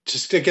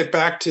 just to get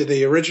back to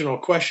the original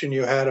question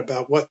you had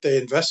about what they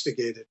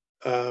investigated,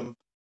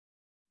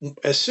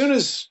 as soon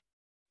as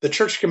the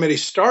Church Committee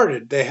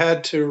started, they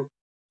had to,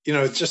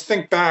 just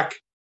think back.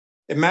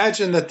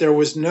 Imagine that there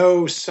was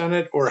no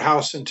Senate or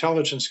House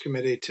Intelligence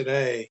Committee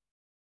today,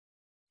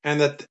 and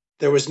that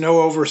there was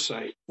no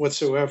oversight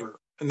whatsoever.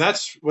 And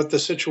that's what the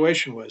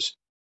situation was.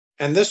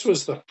 And this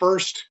was the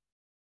first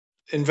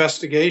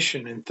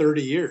investigation in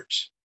 30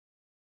 years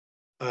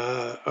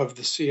of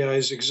the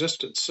CIA's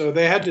existence. So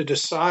they had to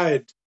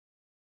decide,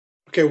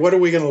 okay, what are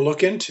we going to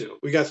look into?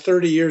 We got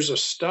 30 years of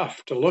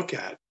stuff to look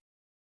at.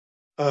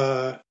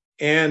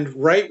 And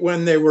right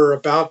when they were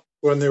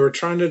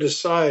trying to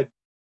decide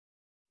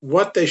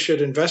what they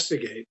should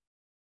investigate,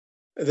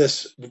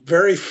 this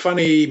very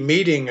funny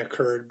meeting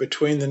occurred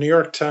between the New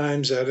York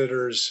Times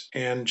editors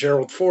and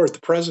Gerald Ford,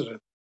 the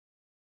president.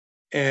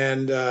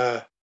 And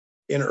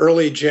in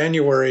early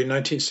January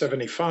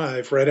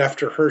 1975, right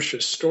after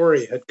Hersh's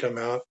story had come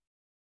out,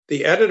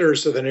 the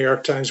editors of the New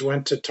York Times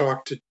went to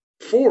talk to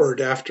Ford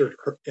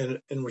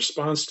in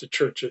response to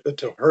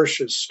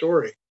Hersh's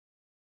story.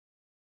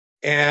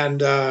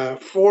 And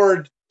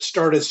Ford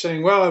started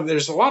saying, well,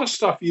 there's a lot of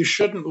stuff you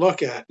shouldn't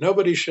look at.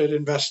 Nobody should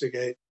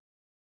investigate.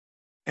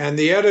 And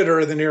the editor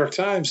of the New York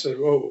Times said,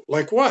 well,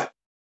 like what?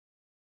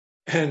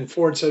 And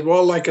Ford said,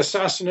 well, like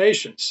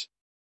assassinations.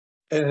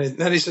 And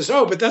then he says,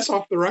 oh, but that's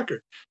off the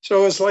record.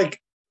 So it's like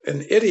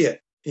an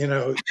idiot,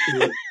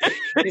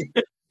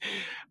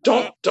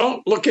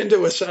 don't look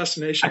into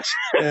assassinations.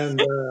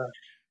 And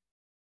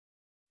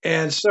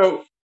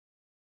so,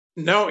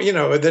 no,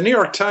 the New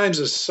York Times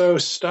is so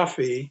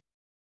stuffy.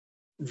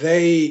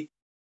 The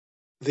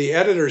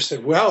editor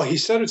said, well, he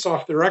said it's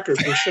off the record.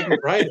 We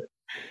shouldn't write it.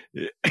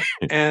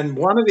 And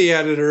one of the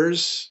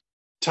editors,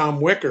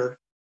 Tom Wicker,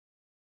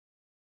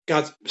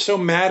 got so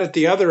mad at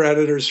the other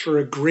editors for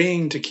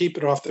agreeing to keep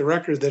it off the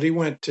record that he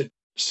went to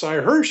Cy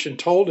Hersh and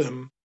told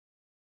him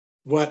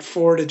what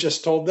Ford had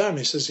just told them.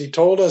 He says, he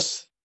told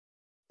us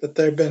that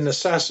they've been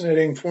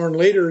assassinating foreign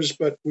leaders,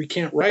 but we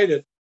can't write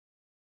it.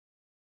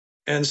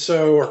 And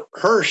so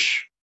Hersh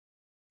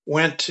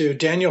went to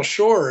Daniel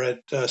Schorr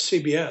at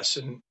CBS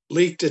and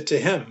leaked it to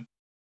him.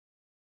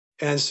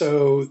 And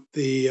so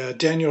the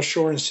Daniel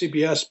Schorr and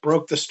CBS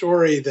broke the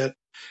story that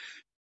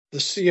the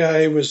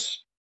CIA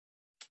was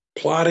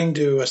plotting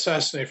to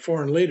assassinate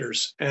foreign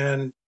leaders.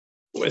 And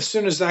as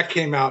soon as that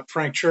came out,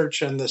 Frank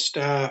Church and his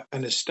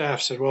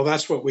staff said, well,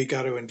 that's what we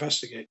got to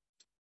investigate.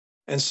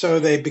 And so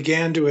they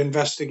began to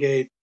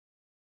investigate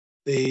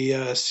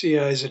the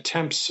CIA's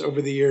attempts over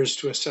the years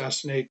to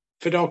assassinate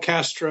Fidel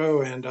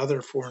Castro and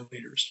other foreign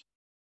leaders.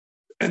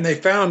 And they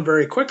found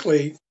very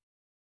quickly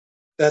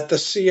that the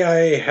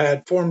CIA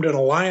had formed an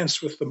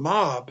alliance with the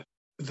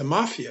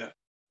mafia,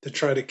 to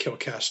try to kill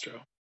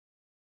Castro.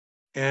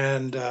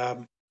 And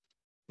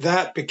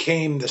that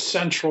became the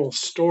central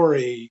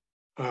story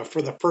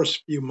for the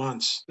first few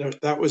months.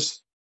 That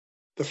was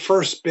the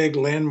first big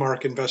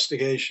landmark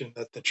investigation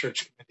that the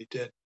Church Committee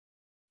did.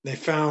 They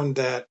found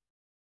that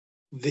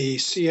the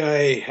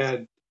CIA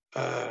had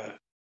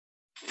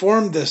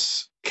formed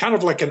this kind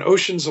of like an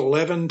Ocean's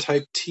 11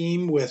 type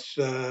team with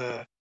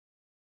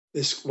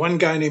this one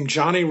guy named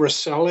Johnny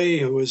Rosselli,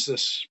 who was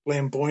this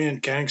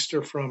flamboyant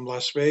gangster from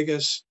Las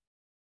Vegas,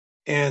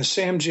 and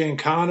Sam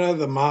Giancana,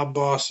 the mob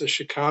boss of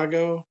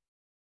Chicago,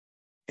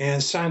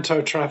 and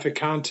Santo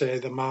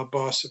Trafficante, the mob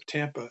boss of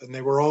Tampa. And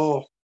they were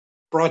all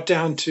brought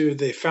down to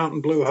the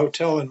Fontainebleau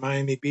Hotel in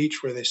Miami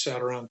Beach, where they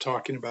sat around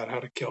talking about how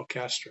to kill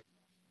Castro.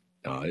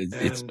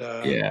 It's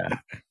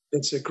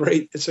a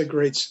great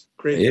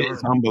It yarn.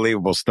 is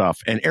unbelievable stuff.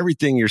 And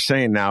everything you're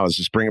saying now is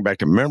just bringing back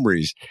to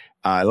memories.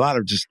 A lot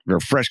of just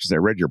refresh because I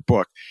read your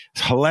book.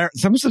 It's hilarious.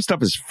 Some of the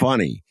stuff is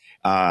funny.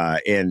 I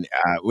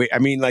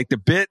mean, like the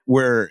bit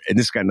where, and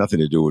this got nothing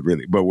to do with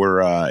really, but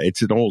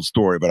it's an old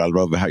story, but I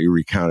love how you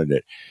recounted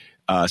it.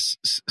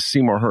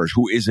 Seymour Hersh,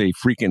 who is a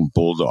freaking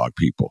bulldog,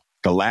 people.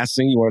 The last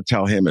thing you want to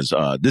tell him is,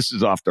 this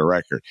is off the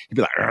record. He'd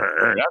be like,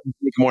 that would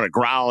make him want to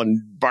growl and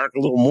bark a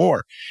little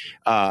more.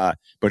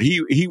 But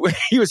he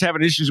was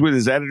having issues with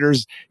his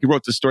editors. He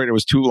wrote the story that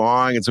was too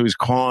long. And so he's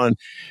calling,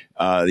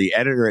 the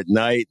editor at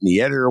night, and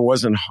the editor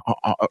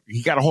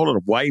he got a hold of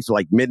the wife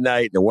like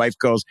midnight, and the wife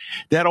goes,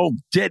 that old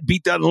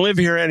deadbeat doesn't live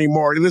here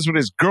anymore. He lives with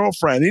his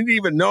girlfriend. He didn't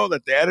even know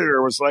that the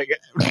editor was like,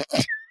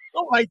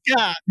 oh my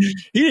God. He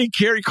didn't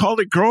care. He called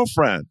it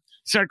girlfriend.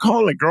 Started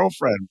calling it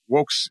girlfriend.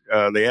 Woke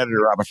the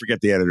editor up. I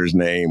forget the editor's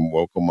name.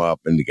 Woke him up,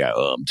 and the guy,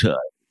 I'm tired.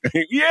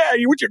 Yeah,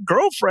 you with your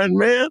girlfriend,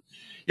 man.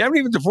 You haven't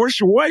even divorced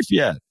your wife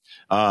yet.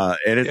 And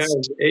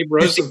it's Abe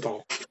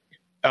Rosenthal.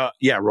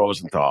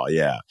 Rosenthal.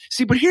 Yeah.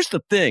 See, but here's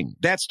the thing.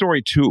 That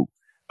story too,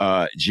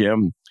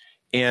 Jim,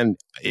 and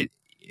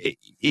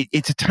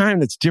it's a time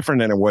that's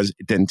different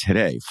than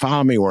today.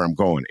 Follow me where I'm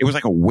going. It was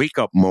like a wake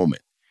up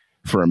moment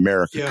for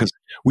America because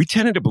we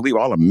tended to believe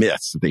all the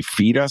myths that they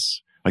feed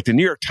us. Like the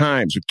New York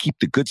Times would keep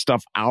the good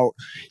stuff out.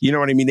 You know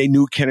what I mean? They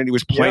knew Kennedy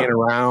was playing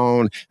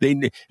around.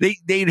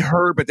 They'd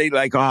heard, but they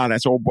like,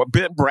 that's old.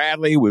 Ben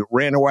Bradley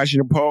ran the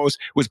Washington Post,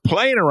 was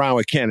playing around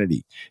with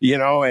Kennedy,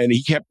 and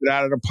he kept it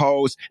out of the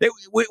Post. It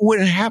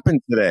wouldn't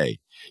happen today.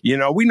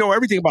 We know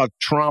everything about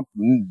Trump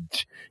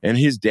and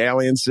his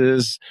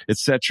dalliances, et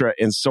cetera,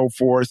 and so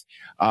forth.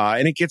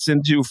 And it gets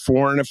into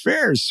foreign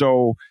affairs.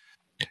 So,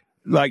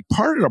 like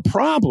part of the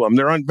problem,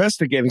 they're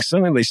investigating.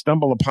 Suddenly they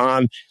stumble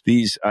upon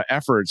these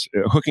efforts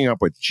hooking up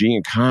with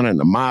Giancana and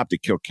the mob to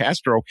kill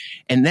Castro.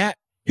 And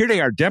here they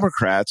are,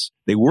 Democrats.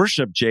 They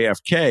worship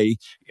JFK.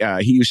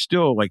 He was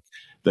still like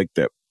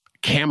the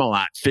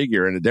Camelot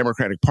figure in the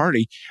Democratic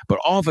Party. But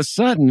all of a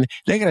sudden,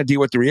 they got to deal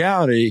with the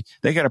reality.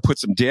 They got to put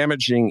some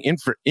damaging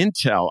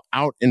intel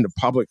out in the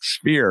public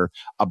sphere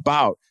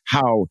about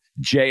how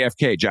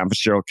JFK, John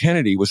Fitzgerald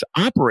Kennedy, was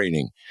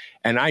operating.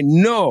 And I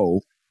know,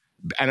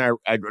 and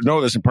I know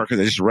this in part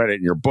because I just read it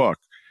in your book,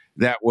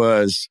 that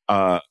was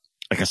like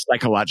a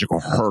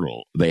psychological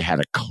hurdle they had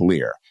to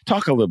clear.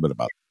 Talk a little bit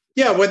about it.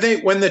 Yeah,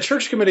 when the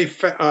Church Committee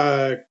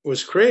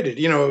was created,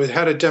 it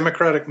had a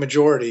Democratic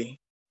majority.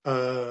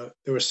 There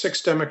were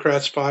 6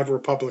 Democrats, 5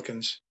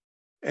 Republicans.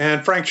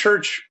 And Frank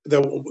Church,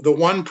 the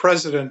one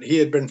president he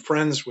had been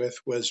friends with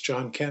was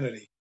John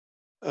Kennedy.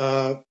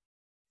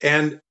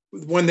 And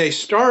when they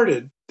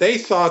started, they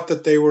thought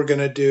that they were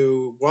going to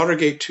do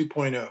Watergate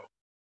 2.0.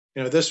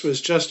 This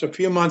was just a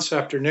few months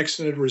after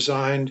Nixon had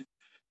resigned.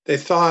 They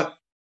thought,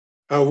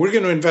 we're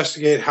going to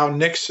investigate how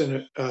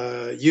Nixon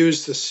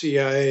used the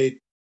CIA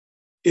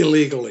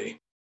illegally.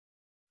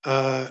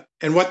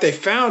 And what they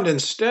found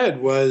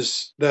instead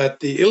was that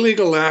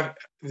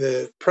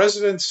the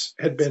presidents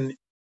had been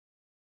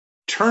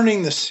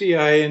turning the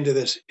CIA into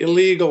this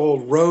illegal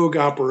rogue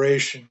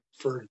operation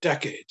for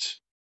decades.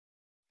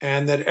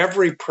 And that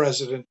every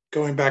president,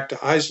 going back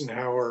to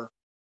Eisenhower,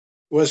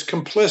 was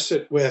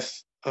complicit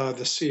with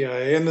the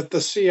CIA, and that the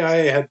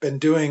CIA had been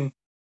doing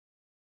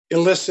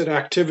illicit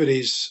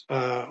activities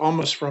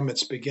almost from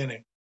its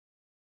beginning.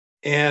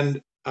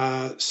 And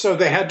so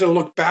they had to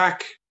look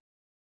back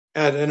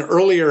at an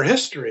earlier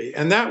history.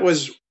 And that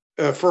was,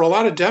 for a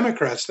lot of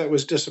Democrats, that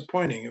was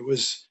disappointing. It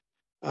was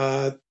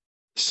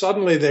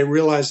suddenly they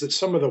realized that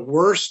some of the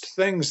worst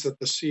things that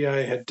the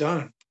CIA had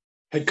done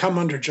had come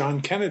under John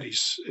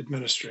Kennedy's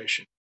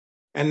administration,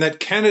 and that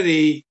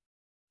Kennedy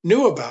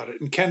knew about it,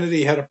 and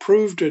Kennedy had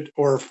approved it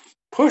or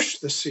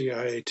pushed the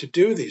CIA to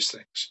do these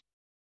things.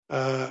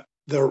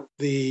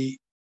 The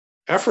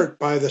effort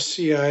by the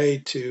CIA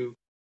to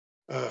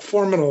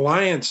form an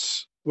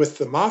alliance with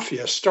the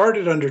mafia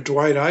started under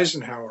Dwight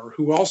Eisenhower,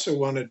 who also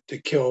wanted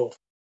to kill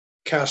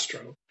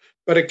Castro,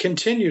 but it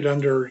continued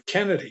under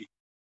Kennedy,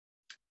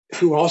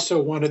 who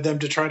also wanted them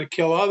to try to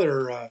kill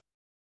other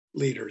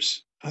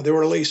leaders. There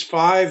were at least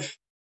 5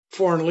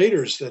 foreign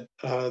leaders that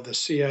the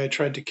CIA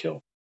tried to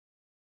kill.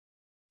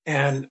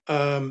 And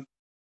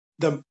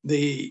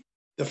the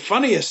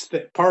funniest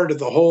part of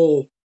the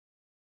whole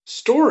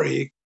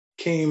story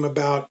came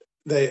about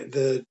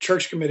the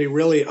Church Committee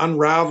really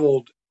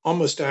unraveled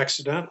almost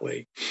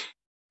accidentally,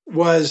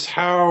 was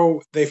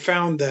how they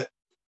found that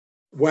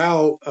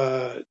while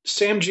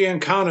Sam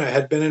Giancana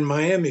had been in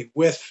Miami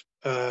with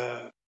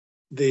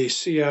the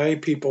CIA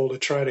people to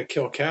try to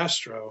kill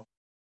Castro,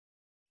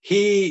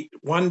 he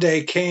one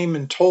day came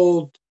and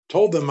told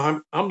them,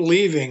 I'm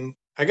leaving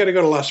I got to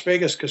go to Las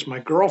Vegas because my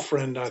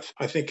girlfriend,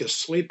 I think, is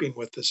sleeping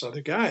with this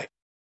other guy.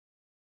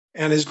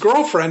 And his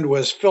girlfriend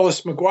was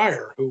Phyllis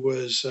McGuire, who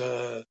was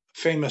a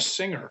famous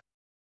singer.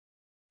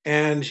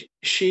 And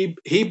he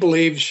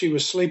believed she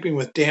was sleeping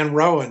with Dan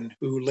Rowan,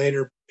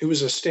 he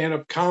was a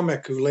stand-up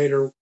comic who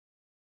later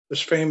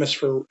was famous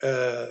for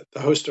the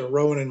host of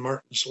Rowan and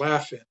Martin's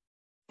Laugh-In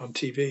on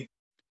TV.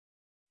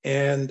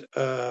 And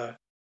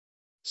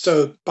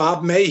so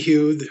Bob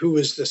Mayhew, who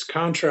was this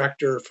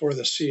contractor for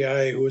the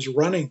CIA who was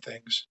running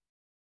things,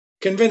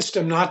 convinced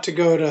him not to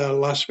go to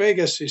Las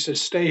Vegas. He said,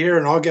 stay here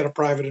and I'll get a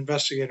private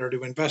investigator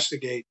to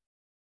investigate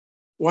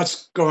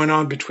what's going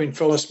on between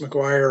Phyllis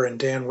McGuire and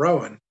Dan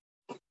Rowan.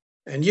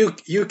 And you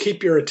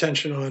keep your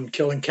attention on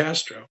killing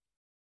Castro.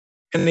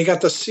 And he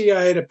got the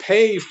CIA to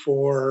pay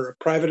for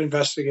a private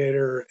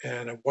investigator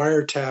and a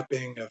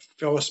wiretapping of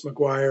Phyllis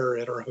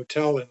McGuire at her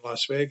hotel in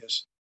Las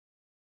Vegas.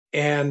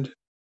 And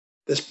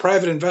this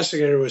private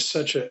investigator was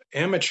such an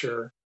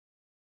amateur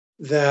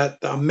that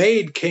a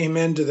maid came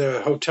into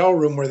the hotel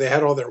room where they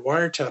had all their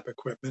wiretap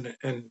equipment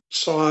and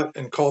saw it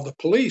and called the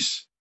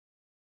police.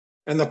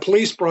 And the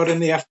police brought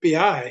in the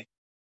FBI.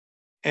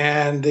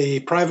 And the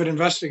private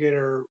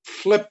investigator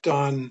flipped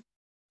on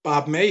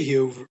Bob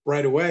Mayhew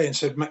right away and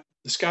said,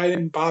 this guy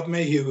named Bob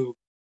Mayhew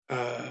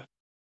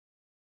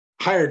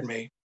hired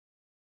me.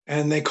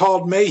 And they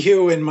called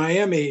Mayhew in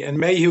Miami, and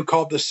Mayhew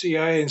called the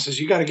CIA and says,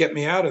 you got to get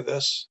me out of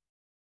this.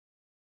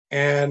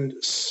 And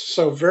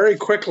so very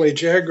quickly,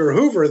 J. Edgar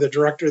Hoover, the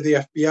director of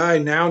the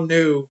FBI, now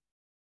knew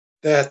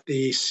that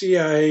the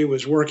CIA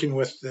was working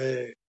with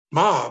the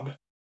mob.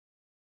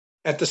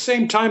 At the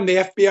same time, the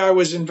FBI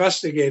was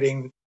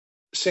investigating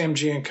Sam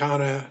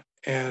Giancana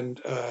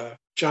and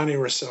Johnny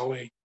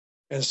Rosselli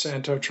and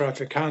Santo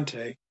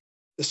Trafficante.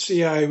 The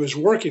CIA was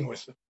working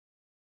with them.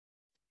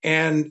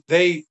 And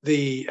the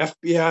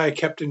FBI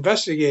kept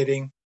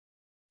investigating,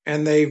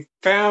 and they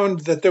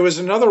found that there was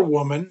another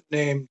woman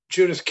named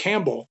Judith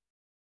Campbell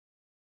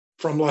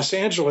from Los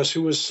Angeles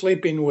who was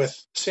sleeping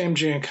with Sam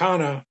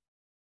Giancana,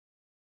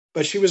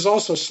 but she was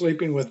also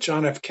sleeping with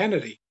John F.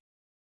 Kennedy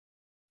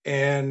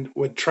and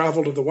would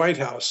travel to the White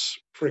House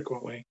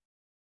frequently.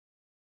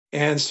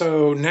 And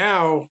so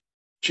now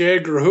J.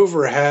 Edgar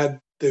Hoover had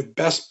the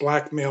best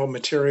blackmail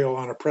material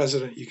on a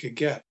president you could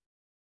get,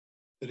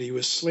 that he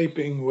was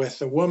sleeping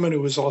with a woman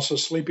who was also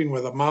sleeping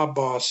with a mob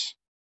boss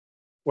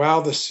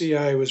while the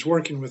CIA was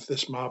working with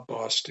this mob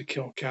boss to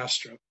kill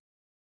Castro.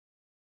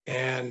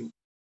 And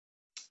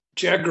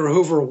J. Edgar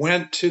Hoover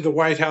went to the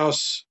White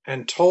House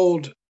and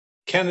told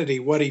Kennedy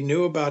what he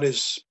knew about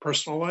his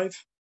personal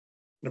life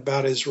and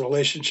about his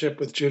relationship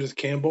with Judith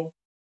Campbell.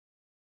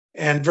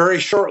 And very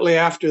shortly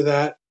after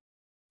that,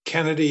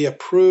 Kennedy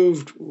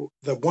approved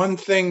the one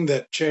thing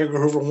that J.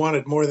 Edgar Hoover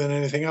wanted more than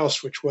anything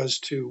else, which was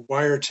to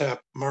wiretap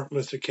Martin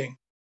Luther King.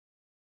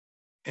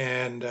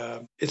 And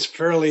it's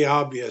fairly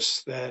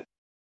obvious that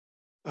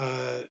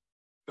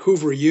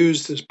Hoover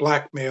used his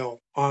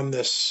blackmail on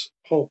this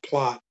whole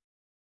plot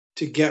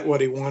to get what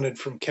he wanted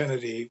from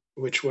Kennedy,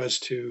 which was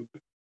to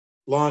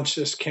launch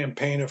this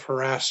campaign of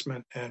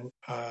harassment and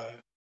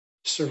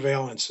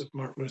surveillance of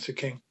Martin Luther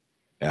King.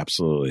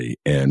 Absolutely.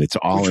 And it's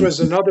all... Which was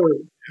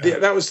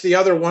that was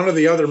one of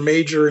the other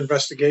major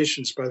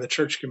investigations by the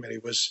Church Committee,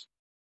 was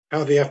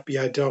how the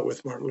FBI dealt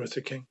with Martin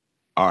Luther King.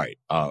 All right.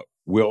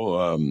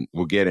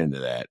 We'll get into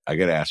that. I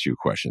got to ask you a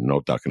question. No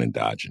ducking and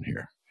dodging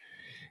here.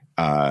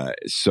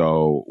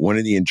 So one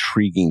of the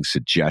intriguing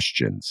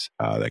suggestions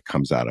that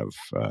comes out of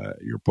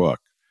your book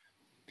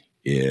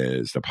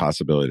is the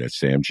possibility that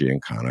Sam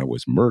Giancana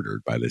was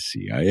murdered by the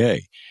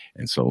CIA.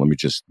 And so let me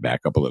just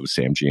back up a little.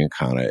 Sam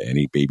Giancana,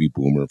 any baby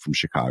boomer from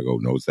Chicago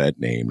knows that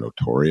name.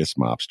 Notorious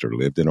mobster,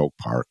 lived in Oak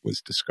Park,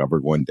 was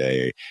discovered one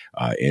day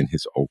in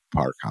his Oak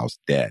Park house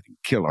dead.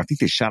 Killed. I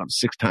think they shot him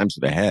 6 times to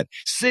the head.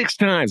 6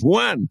 times.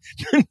 One.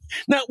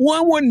 Not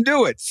one wouldn't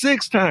do it.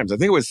 6 times. I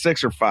think it was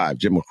 6 or 5.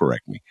 Jim will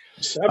correct me.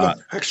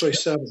 7. Actually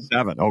 7.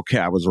 7. Okay,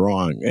 I was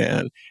wrong.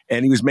 And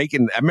he was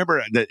making, I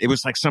remember that it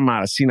was like some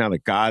scene out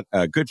of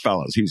Goodfellas.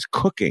 He was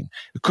cooking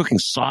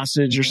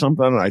sausage or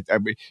something.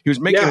 He was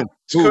making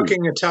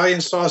cooking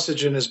Italian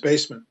sausage in his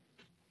basement.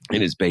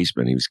 In his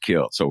basement, he was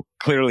killed. So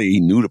clearly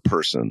he knew the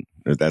person.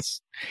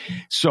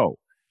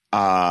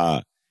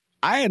 I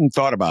hadn't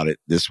thought about it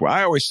this way.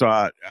 I always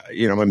thought,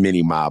 I'm a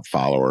mini mob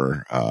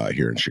follower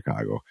here in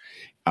Chicago.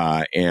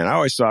 And I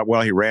always thought,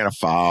 well, he ran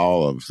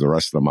afoul of the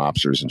rest of the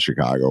mobsters in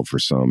Chicago for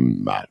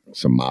some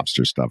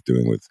mobster stuff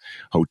doing with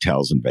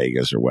hotels in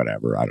Vegas or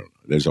whatever. I don't know.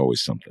 There's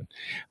always something.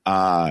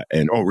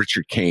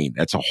 Richard Cain.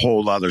 That's a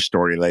whole other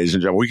story, ladies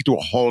and gentlemen. We could do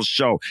a whole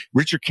show.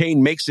 Richard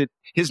Cain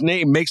his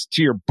name makes it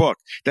to your book.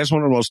 That's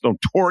one of the most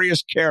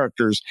notorious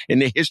characters in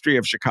the history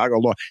of Chicago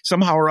law.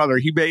 Somehow or other,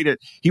 he made it.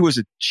 He was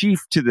a chief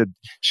to the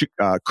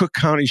Cook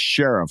County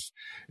Sheriff,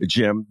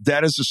 Jim.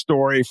 That is a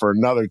story for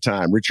another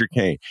time. Richard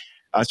Cain.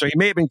 So he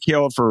may have been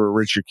killed for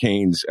Richard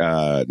Cain's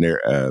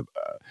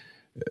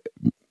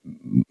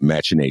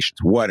machinations,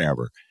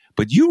 whatever.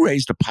 But you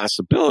raised the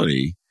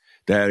possibility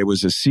that it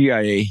was a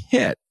CIA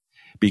hit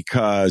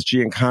because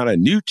Giancana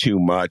knew too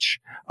much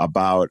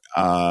about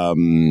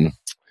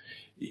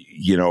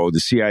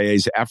the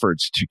CIA's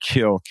efforts to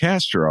kill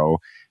Castro.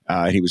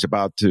 He was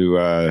about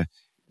to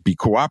be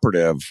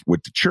cooperative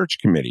with the Church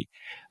Committee.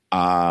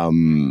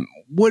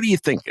 What do you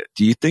think?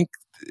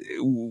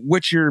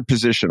 What's your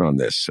position on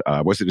this?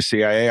 Was it a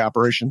CIA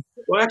operation?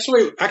 Well,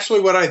 actually,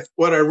 what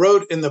I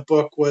wrote in the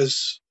book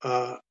was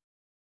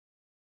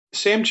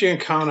Sam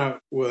Giancana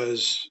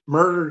was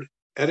murdered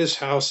at his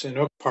house in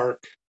Oak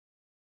Park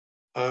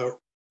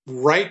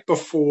right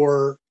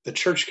before the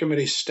Church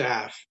Committee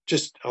staff,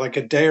 just like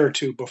a day or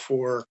two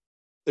before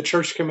the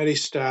Church Committee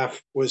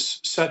staff was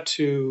set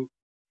to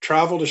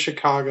travel to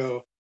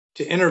Chicago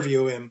to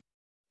interview him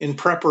in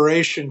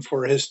preparation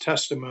for his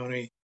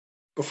testimony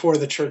before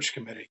the Church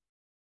Committee.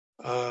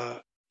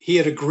 He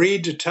had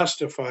agreed to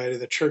testify to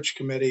the Church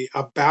Committee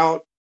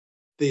about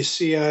the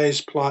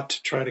CIA's plot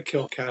to try to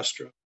kill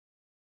Castro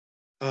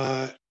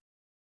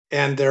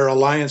and their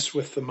alliance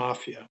with the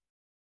mafia.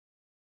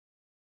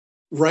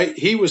 Right,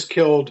 he was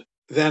killed.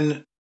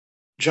 Then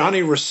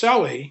Johnny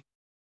Rosselli,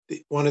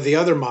 one of the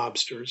other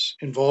mobsters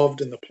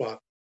involved in the plot,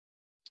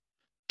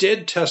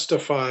 did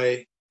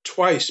testify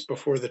twice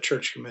before the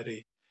Church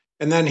Committee,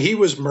 and then he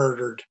was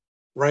murdered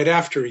right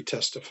after he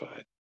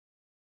testified.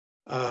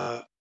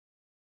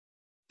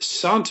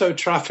 Santo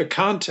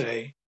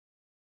Trafficante,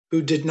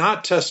 who did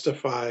not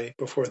testify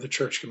before the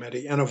Church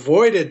Committee and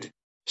avoided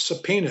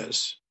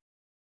subpoenas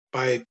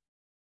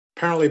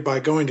apparently by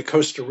going to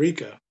Costa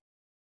Rica,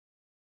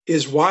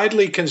 is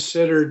widely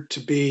considered to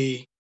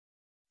be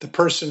the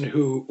person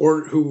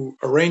who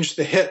arranged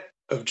the hit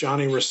of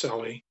Johnny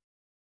Rosselli.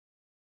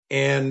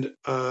 And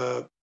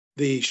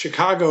the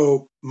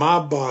Chicago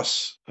mob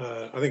boss,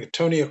 I think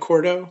Tony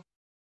Accordo,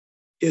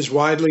 is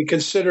widely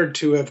considered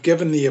to have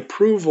given the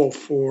approval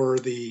for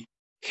the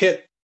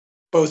hit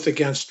both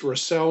against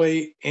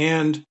Rosselli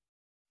and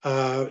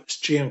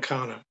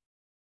Giancana.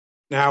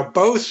 Now,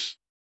 there's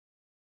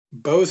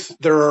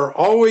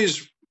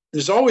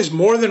always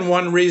more than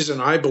one reason,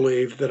 I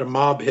believe, that a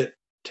mob hit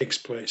takes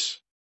place.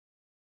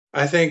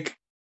 I think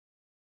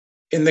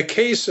in the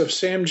case of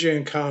Sam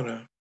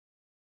Giancana,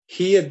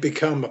 he had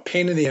become a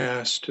pain in the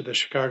ass to the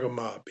Chicago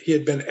mob. He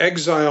had been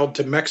exiled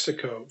to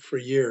Mexico for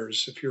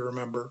years, if you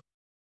remember,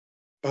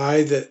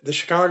 by the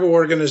Chicago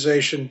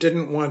organization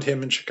didn't want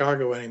him in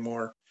Chicago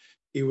anymore.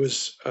 He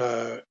was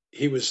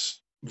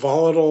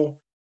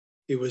volatile.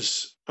 He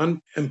was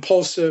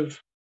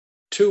impulsive,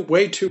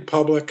 way too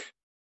public.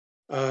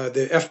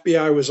 The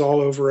FBI was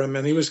all over him,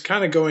 and he was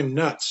kind of going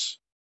nuts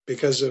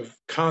because of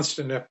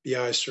constant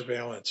FBI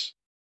surveillance.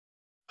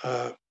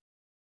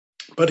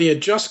 But he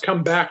had just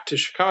come back to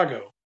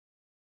Chicago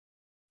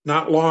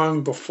not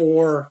long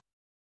before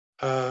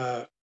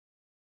the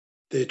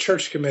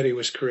Church Committee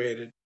was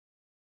created.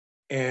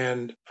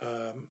 And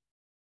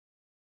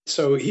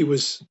so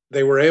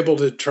they were able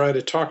to try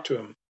to talk to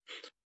him.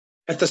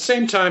 At the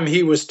same time,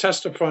 he was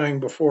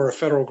testifying before a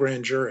federal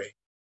grand jury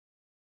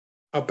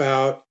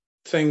about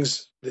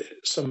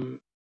some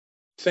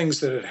things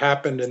that had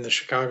happened in the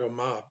Chicago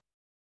mob.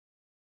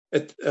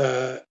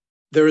 There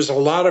was a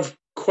lot of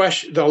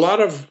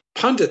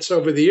pundits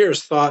over the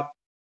years thought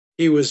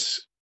he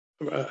was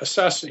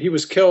assassinated. He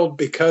was killed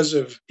because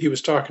he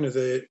was talking to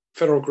the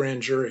federal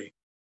grand jury.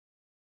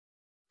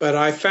 But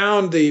I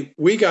found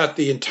we got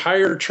the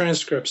entire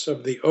transcripts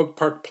of the Oak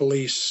Park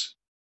police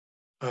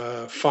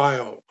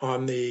file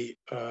on the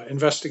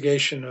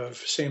investigation of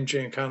Sam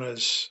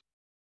Giancana's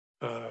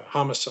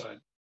homicide.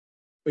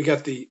 We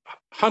got the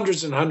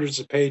hundreds and hundreds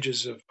of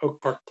pages of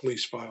Oak Park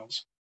police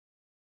files.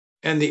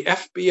 And the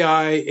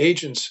FBI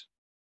agents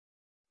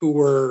who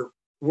were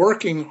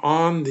working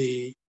on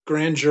the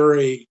grand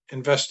jury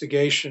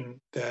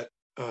investigation that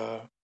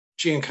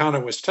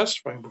Giancana was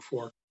testifying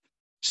before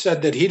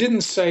said that he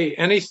didn't say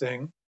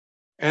anything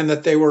and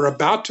that they were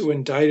about to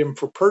indict him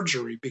for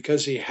perjury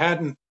because he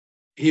had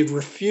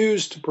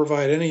refused to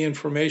provide any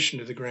information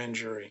to the grand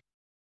jury.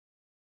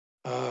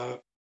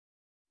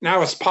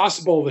 Now, it's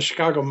possible the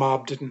Chicago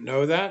mob didn't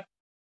know that,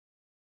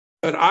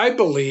 but I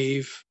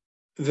believe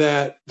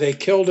that they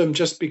killed him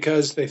just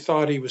because they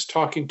thought he was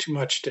talking too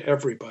much to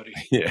everybody.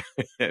 Yeah,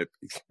 that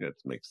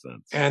makes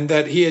sense. And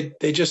that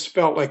they just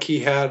felt like he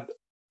had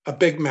a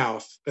big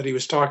mouth, that he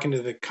was talking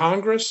to the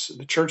Congress,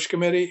 the Church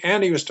Committee,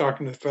 and he was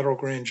talking to the federal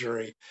grand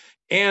jury.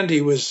 And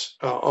he was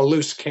a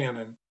loose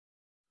cannon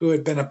who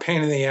had been a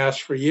pain in the ass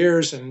for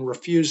years and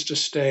refused to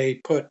stay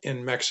put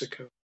in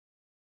Mexico.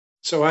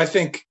 So I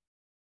think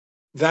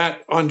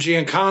that on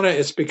Giancana,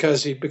 it's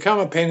because he'd become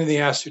a pain in the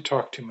ass who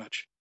talked too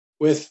much.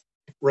 With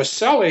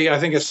Rosselli, I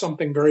think it's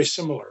something very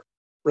similar.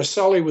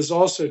 Rosselli was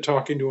also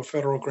talking to a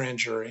federal grand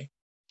jury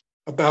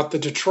about the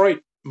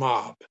Detroit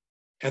mob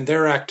and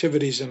their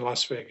activities in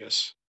Las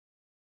Vegas.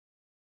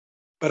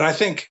 But I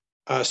think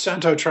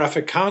Santo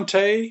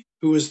Trafficante,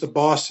 who was the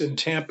boss in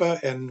Tampa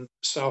and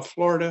South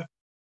Florida,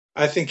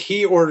 I think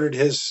he ordered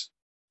his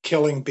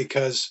killing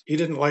because he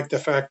didn't like the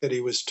fact that he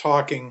was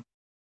talking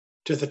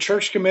to the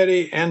Church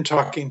Committee and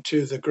talking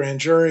to the grand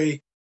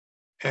jury,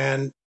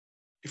 and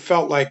he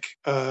felt like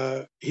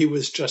he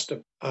was just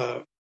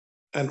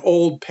an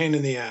old pain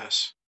in the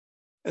ass.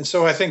 And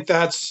so I think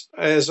that's,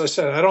 as I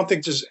said, I don't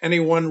think there's any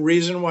one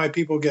reason why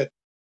people get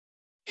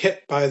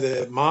hit by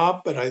the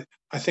mob, but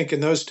I think in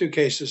those two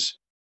cases,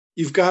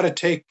 you've got to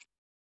take,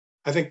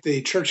 I think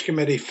the church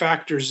committee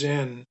factors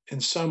in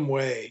some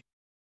way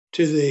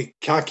to the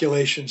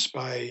calculations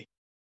by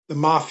the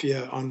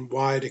mafia on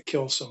why to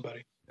kill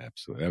somebody.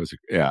 Absolutely.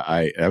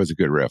 That was a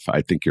good riff.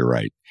 I think you're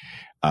right.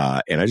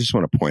 And I just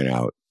want to point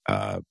out,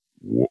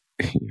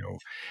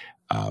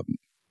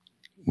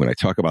 when I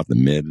talk about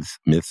the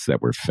myths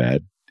that were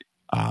fed,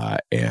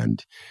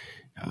 and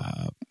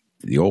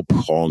the old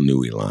Paul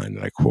Newey line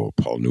that I quote.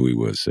 Paul Newey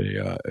was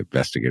a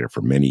investigator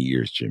for many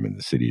years, Jim, in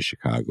the city of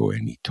Chicago,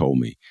 and he told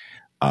me,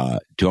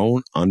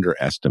 don't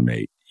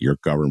underestimate your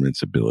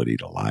government's ability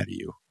to lie to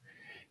you.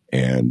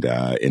 And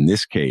in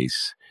this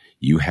case,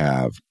 you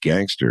have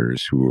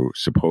gangsters who are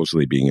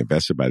supposedly being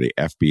invested by the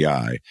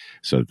FBI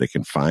so that they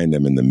can find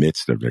them in the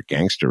midst of their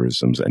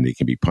gangsterisms and they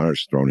can be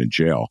punished, thrown in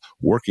jail,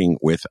 working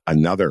with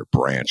another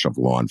branch of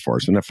law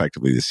enforcement.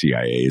 Effectively, the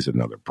CIA is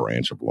another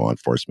branch of law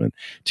enforcement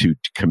to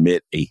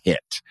commit a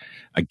hit,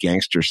 a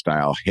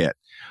gangster-style hit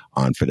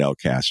on Fidel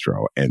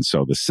Castro. And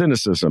so the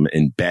cynicism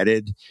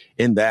embedded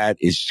in that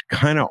is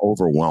kind of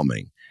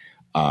overwhelming.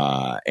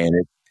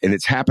 And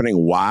it's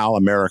happening while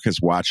America's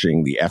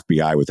watching the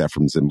FBI with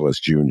Efrem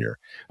Zimbalist Jr.,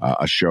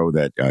 a show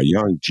that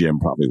young Jim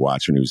probably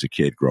watched when he was a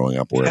kid growing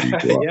up, wherever he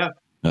grew up.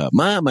 Yeah.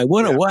 Mom, I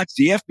want to watch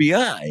the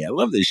FBI. I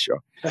love this show.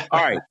 All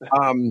right.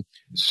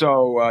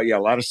 So, a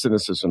lot of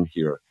cynicism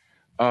here.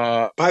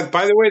 By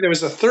the way, there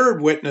was a third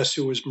witness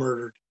who was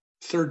murdered,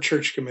 third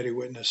church committee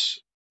witness,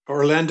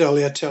 Orlando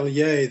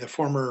Letelier, the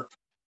former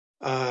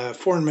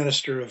foreign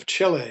minister of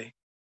Chile,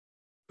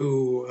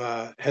 who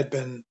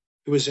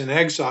was in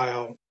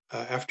exile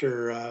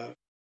after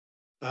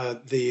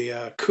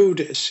the coup.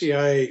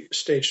 CIA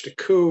staged a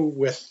coup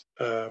with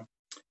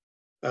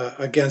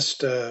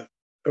Pinochet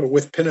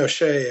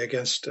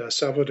against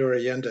Salvador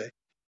Allende.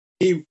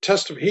 He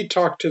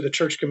talked to the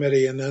church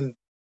committee, and then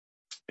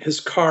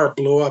his car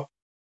blew up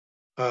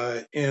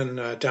in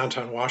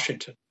downtown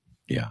Washington.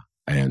 Yeah,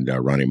 and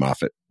Ronnie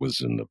Moffat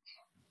was in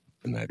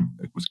that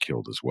was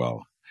killed as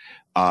well.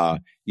 I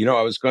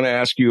was going to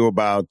ask you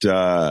about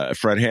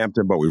Fred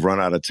Hampton, but we've run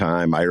out of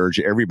time. I urge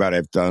everybody,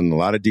 I've done a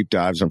lot of deep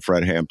dives on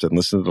Fred Hampton.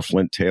 Listen to the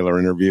Flint Taylor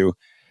interview.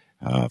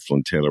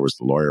 Flint Taylor was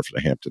the lawyer for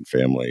the Hampton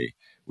family.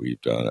 We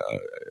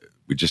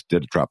just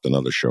dropped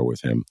another show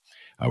with him.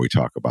 We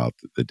talk about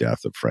the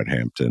death of Fred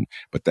Hampton,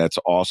 but that's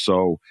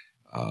also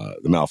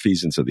the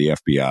malfeasance of the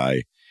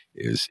FBI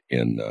is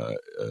in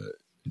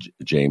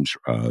James'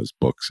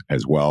 books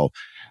as well.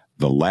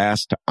 The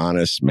Last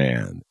Honest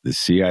Man, the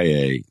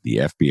CIA, the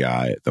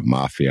FBI, the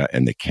Mafia,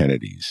 and the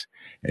Kennedys,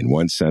 and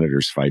one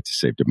senator's fight to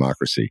save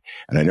democracy.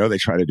 And I know they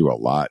try to do a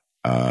lot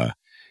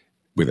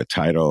with a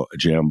title,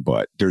 Jim,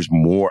 but there's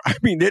more. I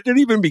mean, they didn't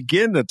even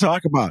begin to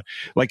talk about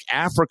like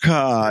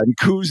Africa and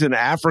coups in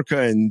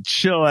Africa and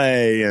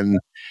Chile. And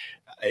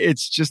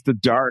it's just a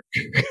dark,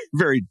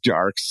 very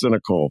dark,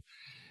 cynical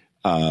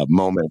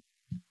moment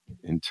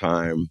in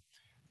time.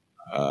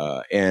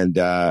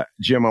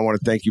 Jim, I want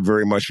to thank you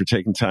very much for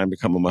taking time to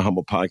come on my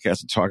humble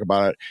podcast and talk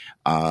about it.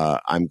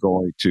 I'm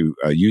going to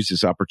use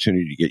this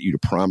opportunity to get you to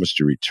promise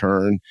to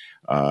return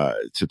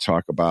to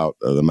talk about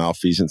the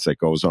malfeasance that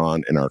goes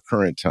on in our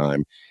current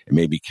time and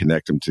maybe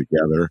connect them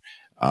together.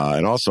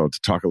 And also to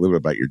talk a little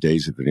bit about your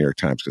days at the New York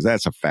Times, because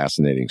that's a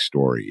fascinating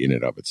story in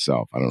and of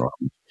itself. I don't know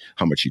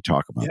how much you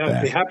talk about that.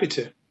 I'd be happy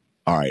to.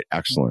 All right.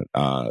 Excellent.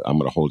 I'm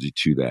going to hold you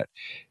to that.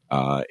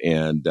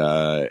 And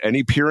any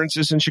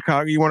appearances in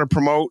Chicago you want to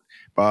promote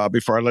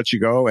before I let you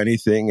go?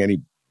 Anything, any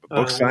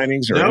book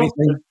signings or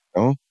anything?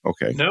 No?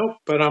 Okay. No,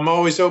 but I'm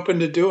always open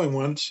to doing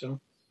one. So,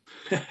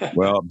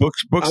 well,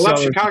 books. I love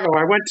Chicago.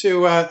 I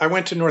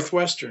went to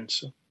Northwestern.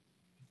 So,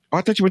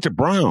 I thought you went to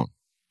Brown.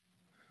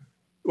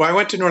 Well, I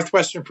went to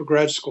Northwestern for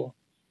grad school.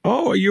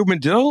 Oh, are you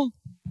Medill?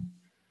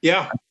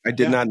 Yeah, I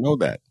did not know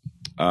that.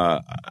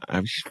 I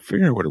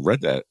figured I would have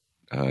read that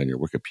in your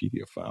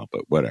Wikipedia file,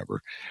 but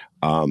whatever.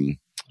 All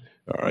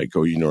right,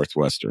 go you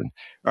Northwestern.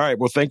 All right,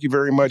 well, thank you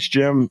very much,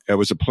 Jim. It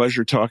was a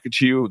pleasure talking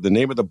to you. The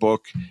name of the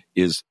book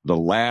is The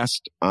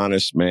Last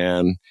Honest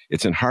Man.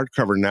 It's in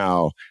hardcover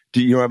now.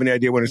 Do you have any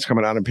idea when it's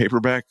coming out in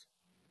paperback?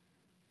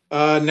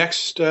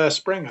 Next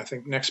spring, I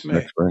think, next May.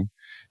 Next spring?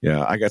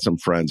 Yeah, I got some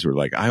friends who are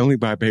like, I only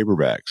buy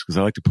paperbacks because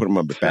I like to put them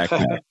on the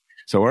backpack.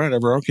 So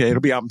whatever, okay, it'll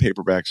be out in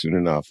paperback soon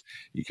enough.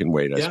 You can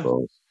wait, I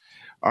suppose.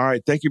 All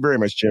right, thank you very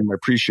much, Jim. I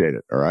appreciate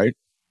it, all right?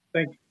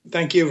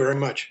 Thank you very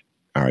much.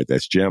 All right,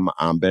 that's Jim.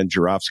 I'm Ben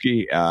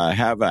Joravsky.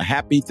 Have a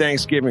happy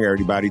Thanksgiving,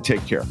 everybody.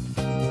 Take care.